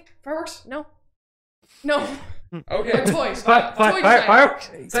fireworks. Does he? Fireworks? No. Okay. Toys. Toy designer. Fireworks.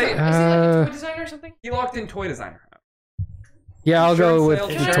 Say Is he like a toy designer or something? he locked in toy designer. Yeah, I'll go with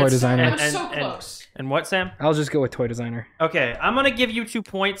Insurance the sales. toy designer. I'm so close. And what, Sam? I'll just go with toy designer. Okay, I'm gonna give you 2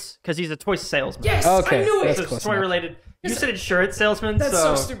 points because he's a toy salesman. Yes, Okay, I knew it. that's It's close toy enough. related. You said insurance salesman. That's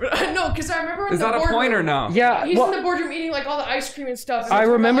so so stupid. No, because I remember in Is the that a boardroom. point or no? Yeah, He's well, in the boardroom eating like all the ice cream and stuff. and I it's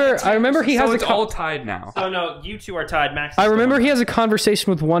about, remember. like, I remember he So has it's a. all tied now. So no, you two are tied. Max. I remember he has a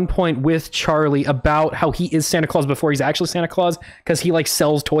conversation with 1 point with Charlie about how he is Santa Claus before he's actually Santa Claus because he like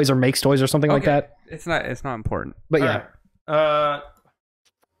sells toys or makes toys or something like Okay. that. It's not important. But yeah,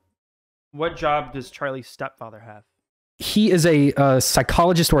 What job does Charlie's stepfather have? he is a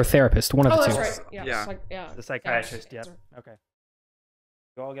psychologist or a therapist. One of Oh, the that's two. right. Yeah. Yeah. Yeah. The psychiatrist. Yep. That's right. Okay.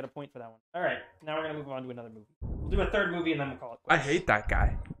 You all get a point for that one. All right. Now we're gonna move on to another movie. We'll do a third movie and then we'll call it I quits. hate that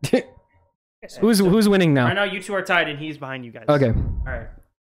guy. who's winning Right now? now, you two are tied, and he's behind you guys. Okay. All right.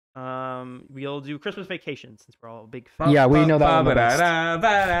 We'll do Christmas Vacation since we're all big fans. Yeah, we know that one the best.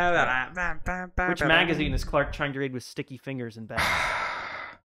 Which magazine is Clark trying to read with sticky fingers in bed?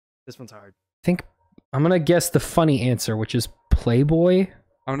 This one's hard. I think I'm gonna guess the funny answer, which is Playboy.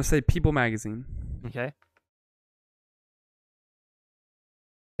 I'm gonna say People Magazine. Okay.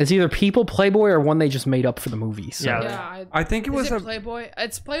 It's either People, Playboy, or one they just made up for the movie. So. Yeah. Yeah. I think it was Is a. it Playboy?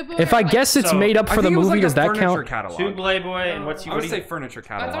 It's Playboy. If or, I like- guess it's So, made up I for the think it was movie, like does a that furniture count? catalog. Two Playboy and what's I would you? say furniture I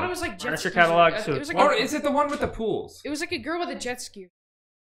catalog. thought it was like jet Furniture skis. catalog, It so was like Oh, a, is it the one with the pools? it was like a girl with a jet ski.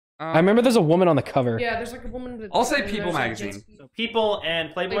 I remember there's a woman on the cover. Yeah, there's like a woman with. I'll say and People there's, like, Magazine. jet ski. So People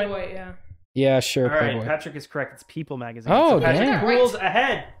and Playboy. Playboy, yeah. Yeah, sure, All right, Playboy. Patrick is correct. It's People magazine. Oh, so Patrick dang. Pools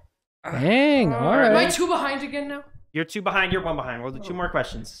ahead. Dang, all Am I right. 2 behind again now? You're 2 behind. You're 1 behind. We'll do 2 more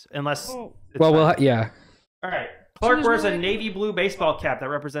questions, unless. Oh. it's Well, fine. yeah. All right. Clark there's wears no a way- navy blue baseball cap that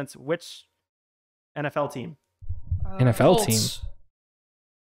represents which NFL team? NFL Colts. team.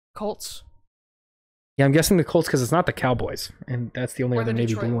 Colts. Yeah, I'm guessing the Colts because it's not the Cowboys, and that's the only Or other the navy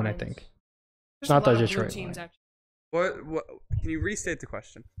Detroit blue one, I Lions. think. There's Not a the lot of blue Detroit teams, Lions. actually. What? Can you restate the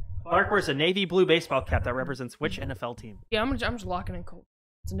question? Clark wears a navy blue baseball cap that represents which NFL team? Yeah, I'm just locking in Colts.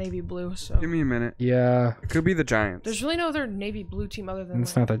 It's navy blue, so. Give me a minute. Yeah, It could be the Giants. There's really no other navy blue team other than.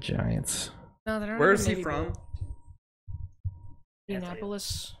 it's like- not the Giants. No, they're not Where even is he navy from? blue.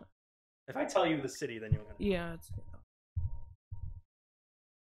 Indianapolis. If I tell you the city, then you'll get it. Yeah.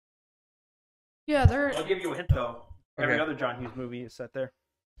 Yeah, they're. I'll give you a hint though. Every Okay. other John Hughes movie is set there.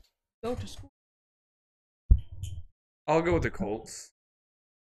 Go to school. I'll go with the Colts.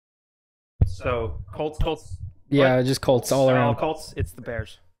 So Colts. Yeah, just Colts all around. Colts. It's the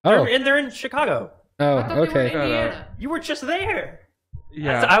Bears. Oh, They're in Chicago. oh, I thought they were in okay. Indiana. You were just there.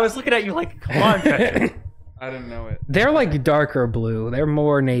 Yeah, I was looking at you like, come on, Patrick. I didn't know it. They're like darker blue. They're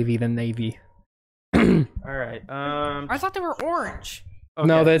more navy than navy. All right. I thought they were orange. Okay.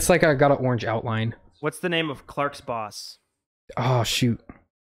 No, that's like I got an orange outline. What's the name of Clark's boss? Oh shoot.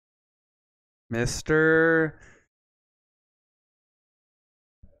 Mr.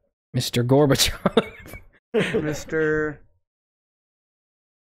 Gorbachev. Mr.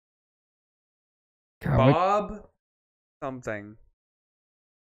 God, what- Bob something.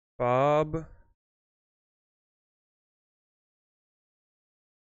 Bob.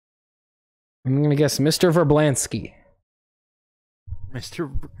 I'm gonna guess Mr. Verblansky.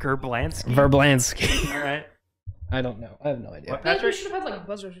 Mr. Gerblansky. Verblansky. All right. I don't know. I have no idea. What, I think we Patrick? should have had like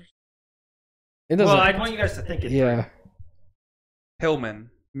buzzers. It doesn't. Well, I want you guys to think it. yeah. Hillman.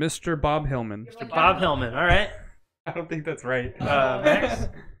 Mr. Bob Hillman. Mr. Bob Hillman. All right. I don't think that's right. Max.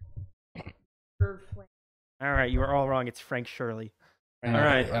 All right, you are all wrong. It's Frank Shirley. All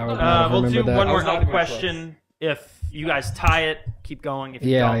right. I would not We'll remember do that. one I more was not health even question, If you guys tie it, keep going. If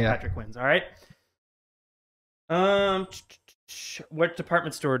you don't, Patrick wins. All right. What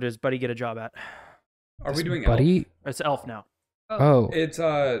department store does Buddy get a job at? Are we doing Buddy? Elf? It's Elf now. Oh. It's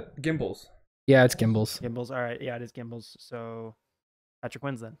Gimbals. Yeah, it's Gimbals. Gimbals. All right. Yeah, it is Gimbals. So Patrick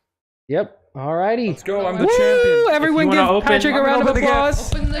wins then. Yep. Alrighty. Let's go. I'm the champion. Everyone give Patrick a round of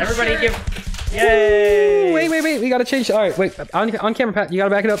applause. Everybody give. Yay! Wait. We gotta change. All right, wait. On camera, Pat. You gotta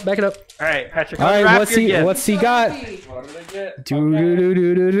back it up. All right, Patrick. All right, what's he got? What did I get?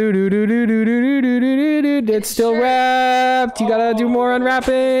 It's still wrapped. You gotta do more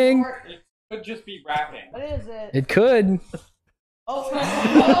unwrapping. It could just be wrapping. What is it? It could.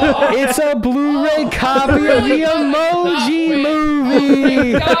 Oh. It's a Blu-ray copy of the Emoji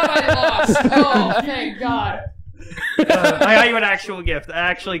Movie. Thank God I lost. Oh, thank God. I got you an actual gift. I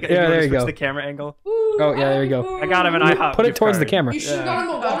actually got there you go. the camera angle. Oh, yeah, there you go. I got him an IHOP. Put it towards the camera. You should have got him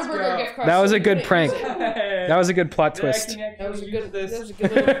a Whataburger gift card. That was a good prank. That was a good plot twist. That was a good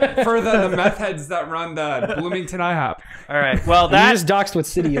For the meth heads that run the Bloomington IHOP. All right. Well, You just doxed what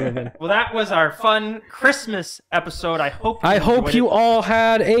city you live in. Well, that was our fun Christmas episode. I hope you all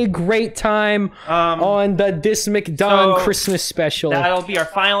had a great time on this McDon Christmas special. That'll be our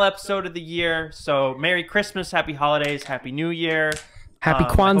final episode of the year. So Merry Christmas, Happy Holidays, Happy New Year. Happy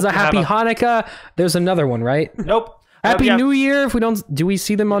Kwanzaa, Happy Hanukkah. There's another one, right? Nope. Happy New Year. If we don't, do we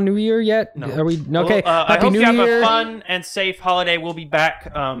see them on New Year yet? No. Are we okay? I Happy hope New you have Year. a fun and safe holiday. We'll be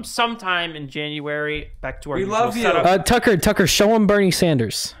back sometime in January. Back to our usual love you. setup. Tucker, show him Bernie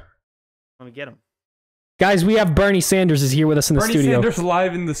Sanders. Let me get him. Guys, we have Bernie Sanders is here with us in the studio. Bernie Sanders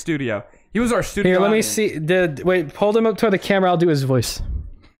live in the studio. He was our studio. Here, let me audience. see. Wait, hold him up to the camera. I'll do his voice.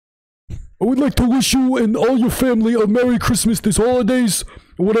 I would like to wish you and all your family a Merry Christmas this holidays.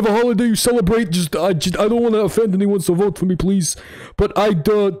 Whatever holiday you celebrate, I don't want to offend anyone, so vote for me, please. But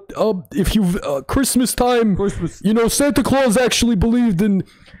if you Christmas time, you know, Santa Claus actually believed in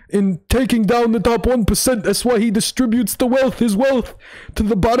taking down the top 1%. That's why he distributes his wealth to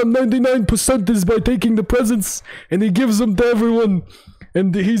the bottom 99% is by taking the presents and he gives them to everyone.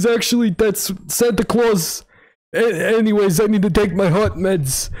 And that's Santa Claus. Anyways, I need to take my heart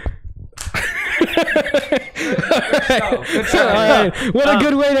meds. Alright. What a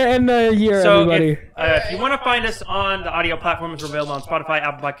good way to end the year, everybody. If you want to find us on the audio platforms, we're available on Spotify,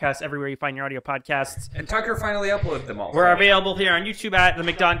 Apple Podcasts, everywhere you find your audio podcasts. And Tucker finally uploaded them all. We're available here on YouTube at the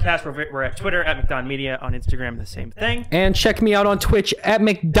McDonCast. We're at Twitter at McDonMedia, on Instagram the same thing. And check me out on Twitch at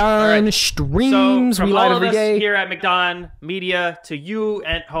McDon Streams. So from we live all of every us day. here at McDon Media to you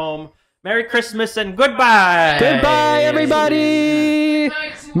at home, Merry Christmas and goodbye. Goodbye, everybody.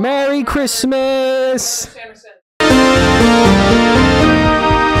 Merry Christmas.